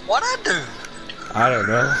 What'd I do? I don't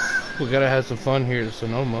know. We gotta have some fun here at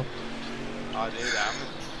Sonoma. Oh, dude,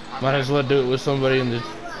 I'm Might as well do it with somebody in the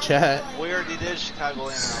chat. We already did Chicago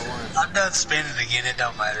Land and I won. I'm done spinning again, it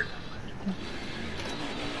don't matter.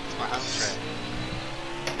 It's my home track.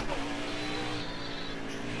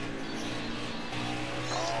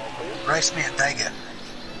 Race me at Vega.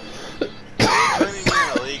 What do you mean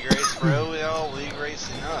a league race, bro? We all league race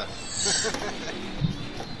enough.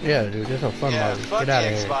 Yeah, dude, there's no fun Yeah, about it. fuck Get the out of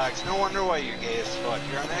here. Xbox. No wonder why you're gay as fuck.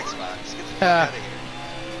 You're on the Xbox. Get the fuck out of here.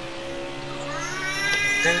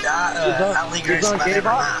 Dude, I league race about every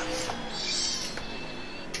night.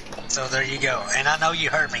 So there you go. And I know you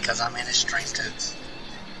heard me because I'm in his stream too.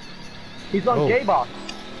 He's on Gay Box.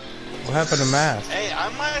 What happened to Math? Hey, I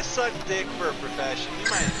might suck dick for a profession. You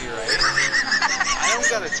might be right. I don't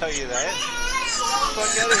gotta tell you that.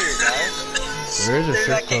 Fuck out of here, guys. There is a Dude, I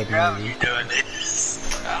strip can't club grab near you you. doing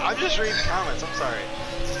this. I'm just reading comments. I'm sorry.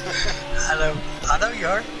 I know you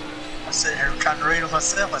heard. I'm sitting here trying to read them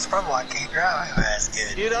myself. That's probably why I can't drive. That's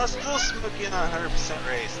good. Dude, I'll still smoking on 100%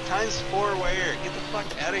 race. Times 4 where? Get the fuck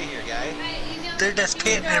out of here, guy. Dude, that's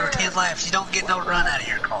pitting every 10 laps. You don't get no run out of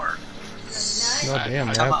your car. No damn,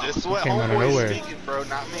 This Math. is You what came out of homeboy nowhere. is speaking, bro,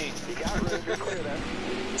 not me.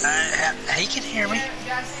 He can hear me.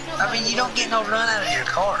 I mean, you don't get no run out of your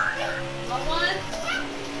car.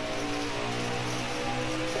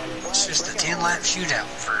 It's just a 10-lap shootout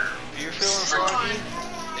for... If you're feeling froggy,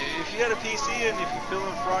 if you got a PC and if you're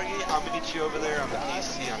feeling froggy, I'm gonna get you over there on the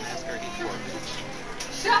PC on NASCAR Heat 4,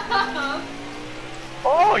 bitch. Shut up!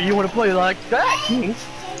 Oh, you want to play like that, King?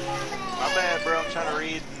 My bad, bro. I'm trying to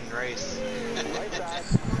read and race.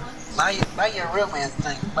 Buy your real man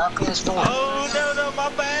thing. Buy PS4. Oh, no, my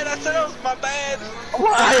bad. I said it was my bad.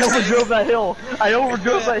 I overdrove that hill. I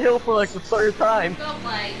overdrove that hill for like the third time.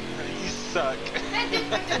 You suck.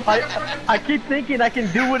 I keep thinking I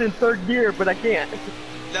can do it in third gear, but I can't.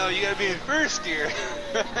 No, you gotta be in first gear.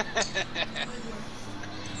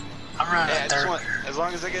 I'm running Hey, third. as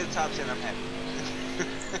long as I get a top 10, I'm happy.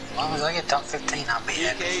 As long as I get top 15, I'll be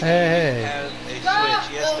happy. DK, Hey. have a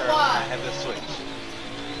Switch. Yes, sir. I have a Switch.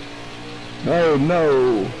 Oh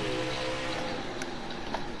no.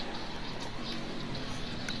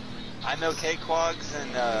 I know Cakewalks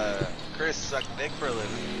and Chris suck dick for a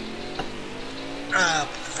living.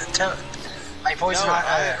 My voice No, not...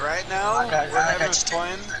 right now, I got we're having you too.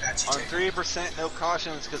 fun I got you on too. 3% no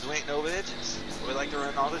cautions because we ain't no bitches. We like to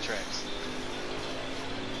run all the tracks.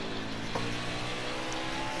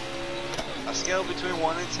 A scale between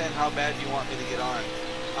 1 and 10, how bad do you want me to get on?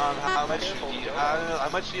 How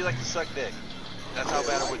much do you like to suck dick? That's how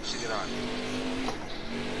bad I want you to get on.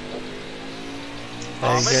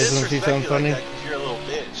 Hey, you guys wanna see something funny? Like you're a little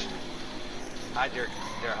bitch. Hi, Dirk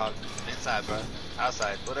Hog. Inside, bro.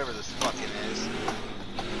 Outside. Whatever this fucking is.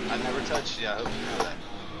 I never touched you. I hope you know that.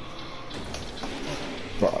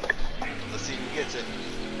 Fuck. Let's see who gets it.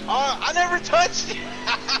 Oh, I never touched you!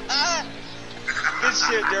 Good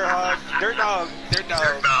shit, Dirt Hog. Dirt Dog. Dirt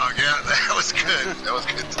dog, yeah, that was good. That was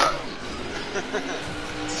a good time.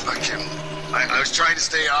 Fucking, I was trying to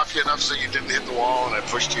stay off you enough so you didn't hit the wall, and I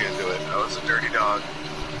pushed you into it. That was a dirty dog.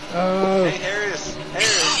 Oh, Hey, Harris, get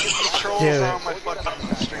these trolls Damn it. on my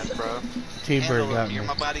fucking stream, bro. T-Bird Handle got it. me. You're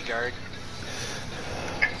my bodyguard.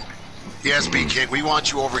 Yes, B-King, we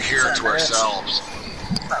want you over here to ourselves.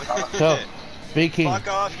 So, B-King. Fuck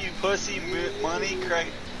off, you pussy money crack.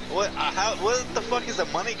 What the fuck is a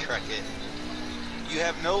money cracket? You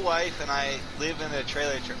have no life, and I live in a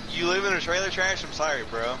trailer. You live in a trailer trash? I'm sorry,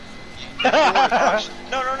 bro. You wanna talk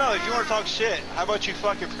no. If you want to talk shit, how about you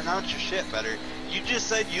fucking pronounce your shit better? You just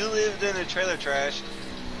said you lived in a trailer trash.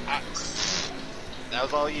 That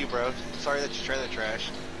was all you, bro. Sorry that you trailer trash.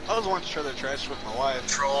 I was once trailer trash with my wife.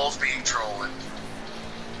 Trolls being trolling.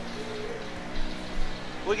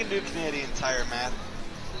 We can do Canadian Tire, Matt.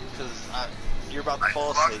 Because you're about to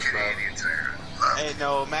fall I love asleep, bro. Canadian Tire. Hey,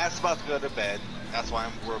 no, Matt's about to go to bed. That's why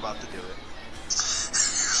we're about to do it.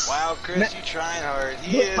 Wow, Chris, you trying hard.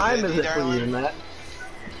 He What is, time is he, it for you, darling. Matt?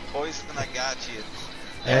 Poison, I got you.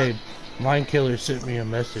 Hey, Line Killer sent me a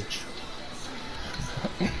message.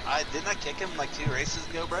 Didn't I kick him like 2 races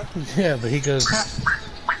ago, bro? Yeah, but he goes,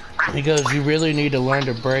 you really need to learn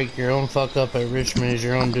to break. Your own fuck up at Richmond is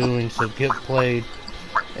your own doing, so get played.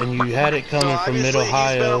 And you had it coming from obviously,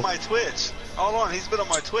 Mid-Ohio. He's been on my Twitch. Hold on, he's been on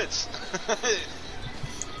my Twitch.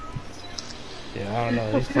 Yeah, I don't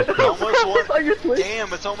know. He's fucked up. Almost 1,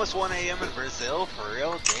 damn, it's almost 1 a.m. in Brazil, for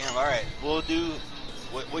real? Damn, alright. We'll do,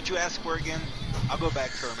 what'd you ask for again? I'll go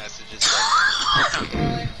back to our messages.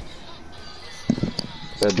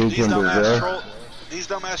 That dude's in Brazil. These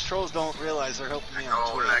dumbass trolls don't realize they're helping me on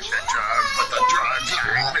Oh, Twitch. like the drugs, but the drugs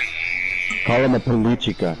like me. Call him a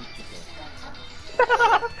politica.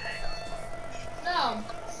 No.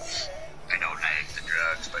 I don't like the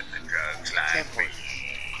drugs, but the drugs like me.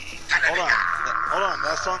 Hold on,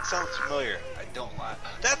 that song sounds familiar. I don't lie.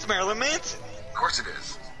 That's Marilyn Manson. Of course it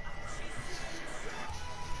is.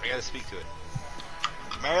 I gotta speak to it.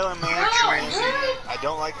 Marilyn Manson. I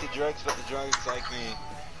don't like the drugs, but the drugs like me.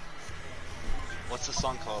 What's the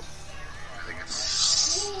song called? I think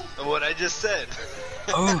it's... What I just said.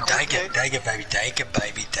 Oh, Okay. take it, baby,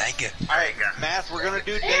 take it. Alright, Math, we're gonna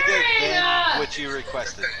do Dega then what you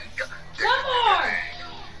requested. One more.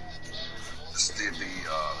 This is the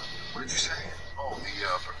what did you say? Oh, the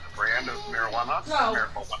brand of marijuana? No.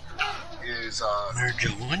 Marijuana is,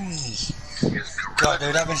 Marijuana. God,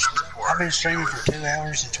 dude, I've been streaming for 2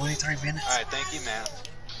 hours and 23 minutes. Alright, thank you, Math.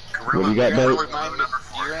 What do you got, You're Dope?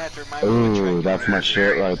 gonna have to remind me which Ooh, one. that's my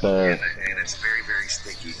shit right there. And it's very, very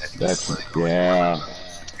sticky. That's, yeah.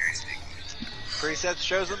 Very sticky. Presets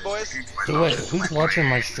chosen, boys? So wait, who's watching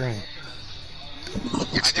my stream? It's I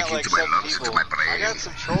got sticky like to my 7 lungs, people. to my I brain. got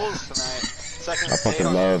some trolls tonight. Second I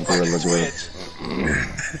fucking love Gorilla Glue.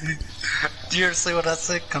 Do you ever see what I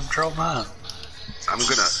said? Control mine. I'm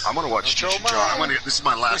gonna watch Control Cheech and Chong. mine. This is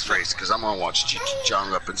my last race because I'm gonna watch Cheech and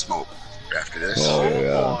Chong up in smoke after this. Oh,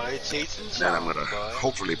 yeah. Boy, chasing Then I'm songs, gonna boy.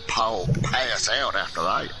 hopefully pass out after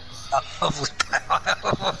that.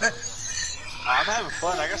 I'm having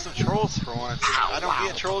fun. I got some trolls for once. I don't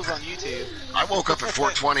get trolls on YouTube. I woke up at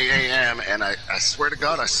 4:20 a.m. and I swear to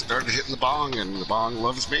God I started hitting the bong and the bong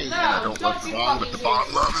loves me and I don't love the bong but the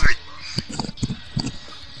bong loves me.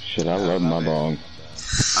 Shit, I love my bong.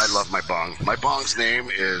 I love my bong. My bong's name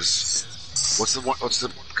is what's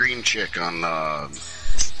the green chick on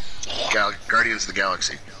Guardians of the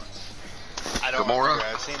Galaxy? I don't Gamora? remember.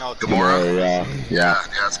 I've seen all Gamora? Yeah. Yeah,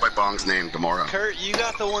 that's my bong's name, Gamora. Kurt, you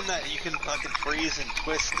got the one that you can fucking freeze and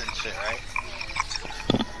twist and shit, right?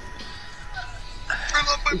 I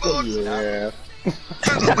love my bong. Yeah.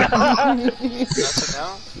 Nothing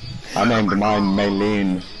else? I named mine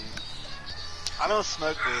Maylene. I don't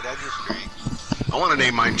smoke weed. I just drink. I want to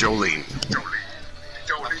name mine Jolene.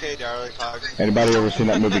 Okay, darling. Anybody ever seen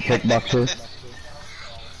that movie Kickboxer?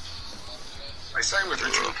 I sang with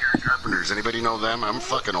Richard and Karen Carpenters. Anybody know them? I'm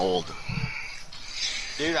fucking old.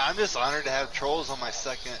 Dude, I'm just honored to have trolls on my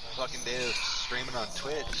second fucking day of streaming on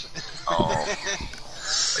Twitch. Oh.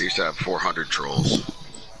 I used to have 400 trolls.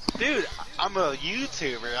 Dude, I'm a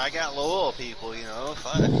YouTuber. I got loyal people, you know.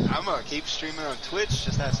 I'm gonna keep streaming on Twitch,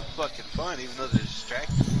 just have some fucking fun, even though they're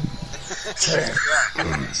distracted. Yeah,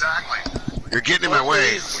 exactly. You're getting in my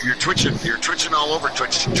way. You're twitching all over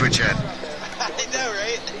Twitch head. I know,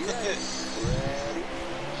 right?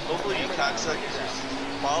 Hopefully you cocksuckers are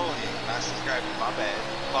following me, not subscribing. My bad.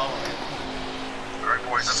 Following me. Alright,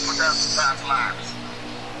 boys, let's put down some fast laps.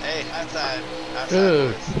 Hey, outside.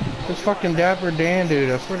 Dude, this fucking Dapper Dan dude,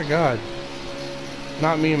 I swear to God.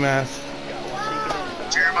 Not me, Math.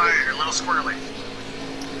 Jeremiah, you're a little squirrely.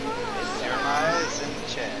 Jeremiah is in the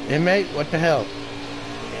chat. Inmate, what the hell?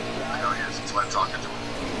 I know he is. That's why I'm talking to him.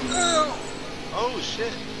 Oh,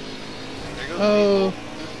 shit. There goes Oh, Lethal.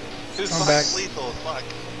 Who's I'm back. Lethal? Fuck.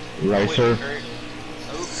 Racer. Wait, Kurt.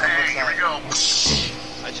 Oops, Hey, here we go.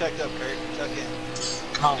 I checked up, Kurt. Tuck in.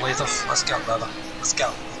 Come on, Lethal. Let's go, brother. Let's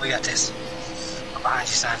go. We got this. I'm behind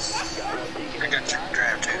you, son. I got your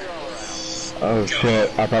drive, too. Oh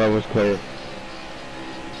shit, I thought it was clear.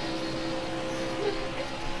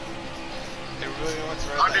 Everybody wants to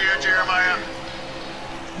ride Under you, that Jeremiah.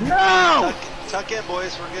 No! Tuck in,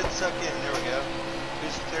 boys. We're good. Tuck in. There we go.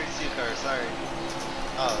 Who's the 32 car? Sorry.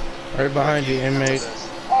 Oh. right behind you, inmate.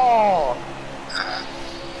 Oh!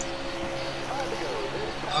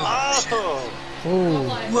 Oh! Ooh.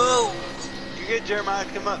 Whoa! You're good, Jeremiah.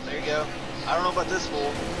 Come up. There you go. I don't know about this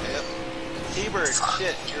fool. Yep. T-Bird,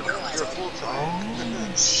 shit. You're a fool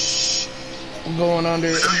tonight. I'm going under.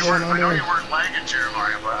 I'm going I know under. you weren't lagging,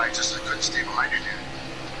 Jeremiah, but I couldn't stay behind you, dude.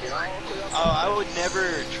 Oh, I would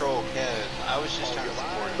never troll Kev. I was just trying to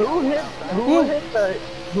support him. Who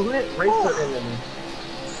hit Racer into me?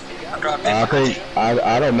 I think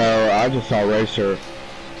I don't know. I just saw Racer.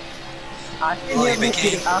 Oh, I he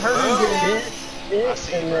became- I heard him get hit,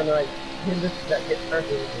 see and you, then bro. like him just got hit first.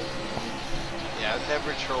 Yeah, I've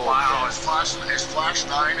never trolled Wow, Kev. is Flash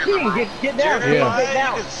 9 in the room? Get down, Jeremiah, get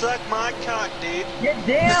down, you can suck my cock, dude. get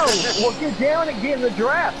down. Well, get down and get in the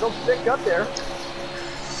draft. Don't stick up there.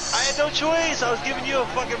 I had no choice. I was giving you a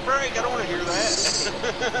fucking break. I don't want to hear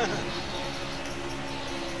that.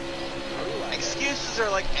 Excuses are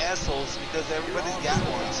like assholes because everybody's got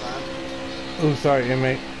one, son. Oh, sorry,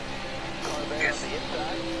 inmate.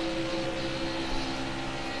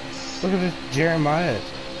 Look at this Jeremiah.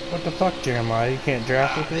 What the fuck, Jeremiah? You can't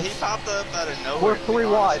draft with He this? popped up out of nowhere. We're 3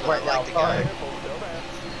 wide right now. Like the guy. Sorry.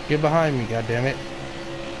 Get behind me, goddammit.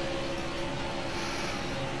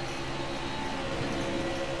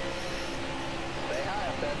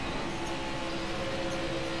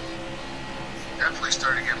 Definitely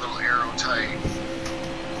starting to get a little arrow tight.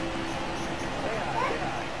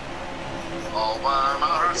 All by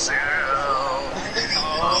myself.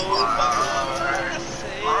 All by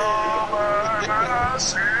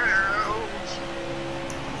myself.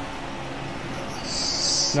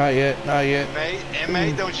 Not yet, not yet.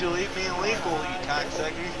 Mate, don't you leave me in lethal, you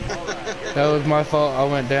cocksucker. That was my fault. I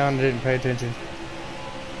went down and didn't pay attention.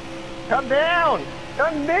 Come down!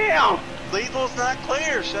 Come down! Lethal's not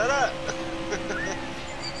clear, shut up.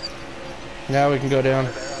 Now we can go down.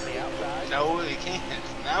 No, we can't.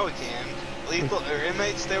 Now we can. Lethal, or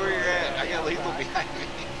inmate, stay where you're at. I got lethal behind me.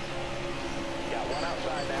 Got one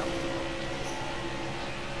outside now.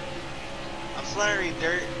 I'm sorry,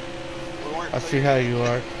 Dirt. We weren't I see clear. how you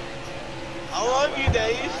are. I love you,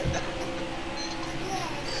 Dave.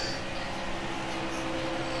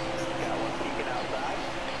 Got one peeking outside.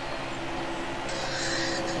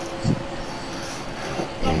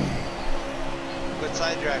 Quit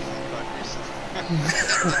side driving, fuckers.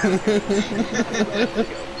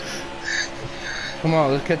 Come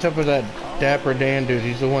on, let's catch up with that Dapper Dan dude.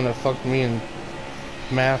 He's the one that fucked me in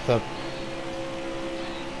math up.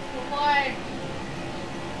 Why?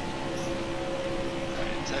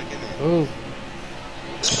 Alright, tuck it in. Ooh.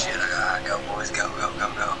 Shit, go boys, go.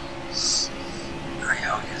 Alright,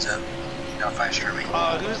 y'all get up. Y'all faster me.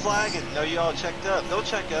 Oh, who's lagging? No, you all checked up. Don't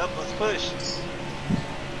check up. Let's push.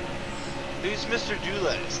 Who's Mr.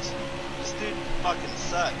 Dulest? This dude fucking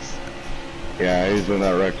sucks. Yeah, he's the one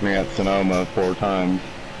that wrecked me at Sonoma 4 times.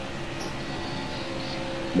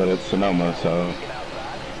 But it's Sonoma, so.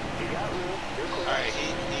 Alright,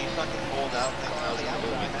 he fucking pulled out thinking I was gonna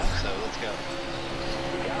move with him, so let's go.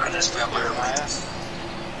 I just felt my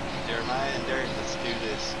Jeremiah and Dirt, let's do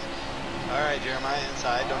this. Alright, Jeremiah,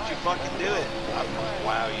 inside. Don't you fucking do it.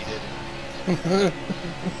 Wow, you did it.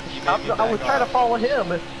 You made me I was back trying to off. follow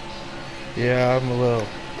him. Yeah, I'm a little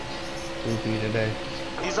goofy today.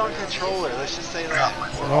 He's on controller, let's just say that.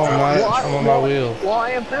 Oh, I'm on my wheel. Well,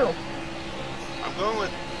 I am too. I'm going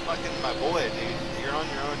with fucking my boy, dude. You're on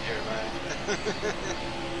your own, Jeremiah.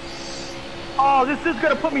 Oh, this is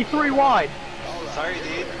gonna put me 3 wide. Sorry, dude.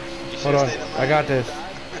 You Hold should've on, stayed in I line. got this.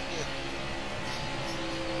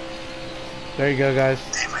 There you go, guys.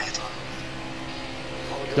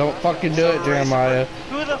 Don't fucking do it, Jeremiah.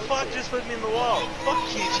 Who the fuck just put me in the wall?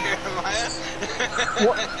 Fuck you, Jeremiah.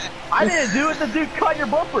 What? I didn't do it. The dude caught your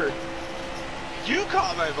bumper. You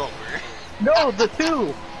caught my bumper. No, the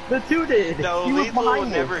two. The two did. No, he was Lethal behind would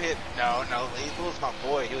me. never hit. No, Lethal's my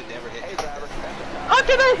boy. He would never hit me. How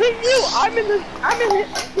can I hit you? I'm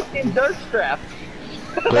in dirt strap.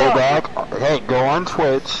 Go back. Hey, go on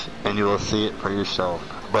Twitch, and you will see it for yourself.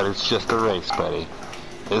 But it's just a race, buddy.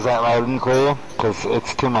 Is that loud and clear? Because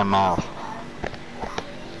it's to my mouth.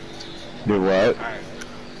 Do what?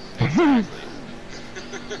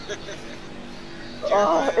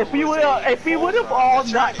 If we would have all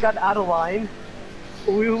not got out of line,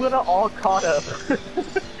 we would have all caught up.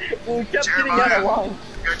 We kept getting out of line.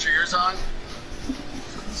 You got your ears on?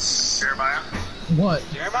 Jeremiah? What?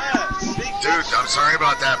 Jeremiah, speak. Dude, I'm sorry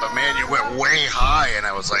about that, but man, you went way high, and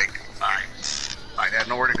I was like, I had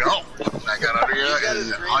nowhere to go. And I got under you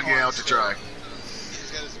and hung you out to dry.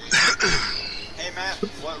 He's got his green. Hey, Matt,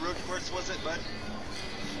 what road course was it, bud?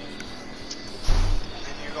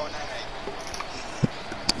 And you're going 9-8.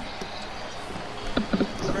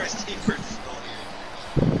 First team for still here.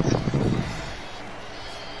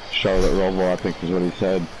 Charlotte Roval, I think is what he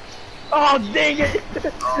said. Oh, dang it!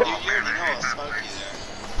 You already know I'll smoke you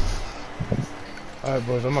there. Alright,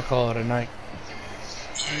 boys, I'm gonna call it a night.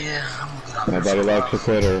 Yeah, I'm gonna go. Nobody likes a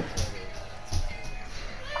quitter.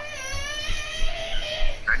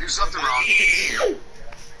 I do something wrong.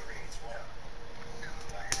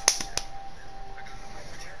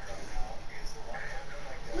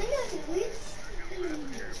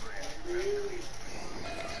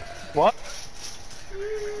 What?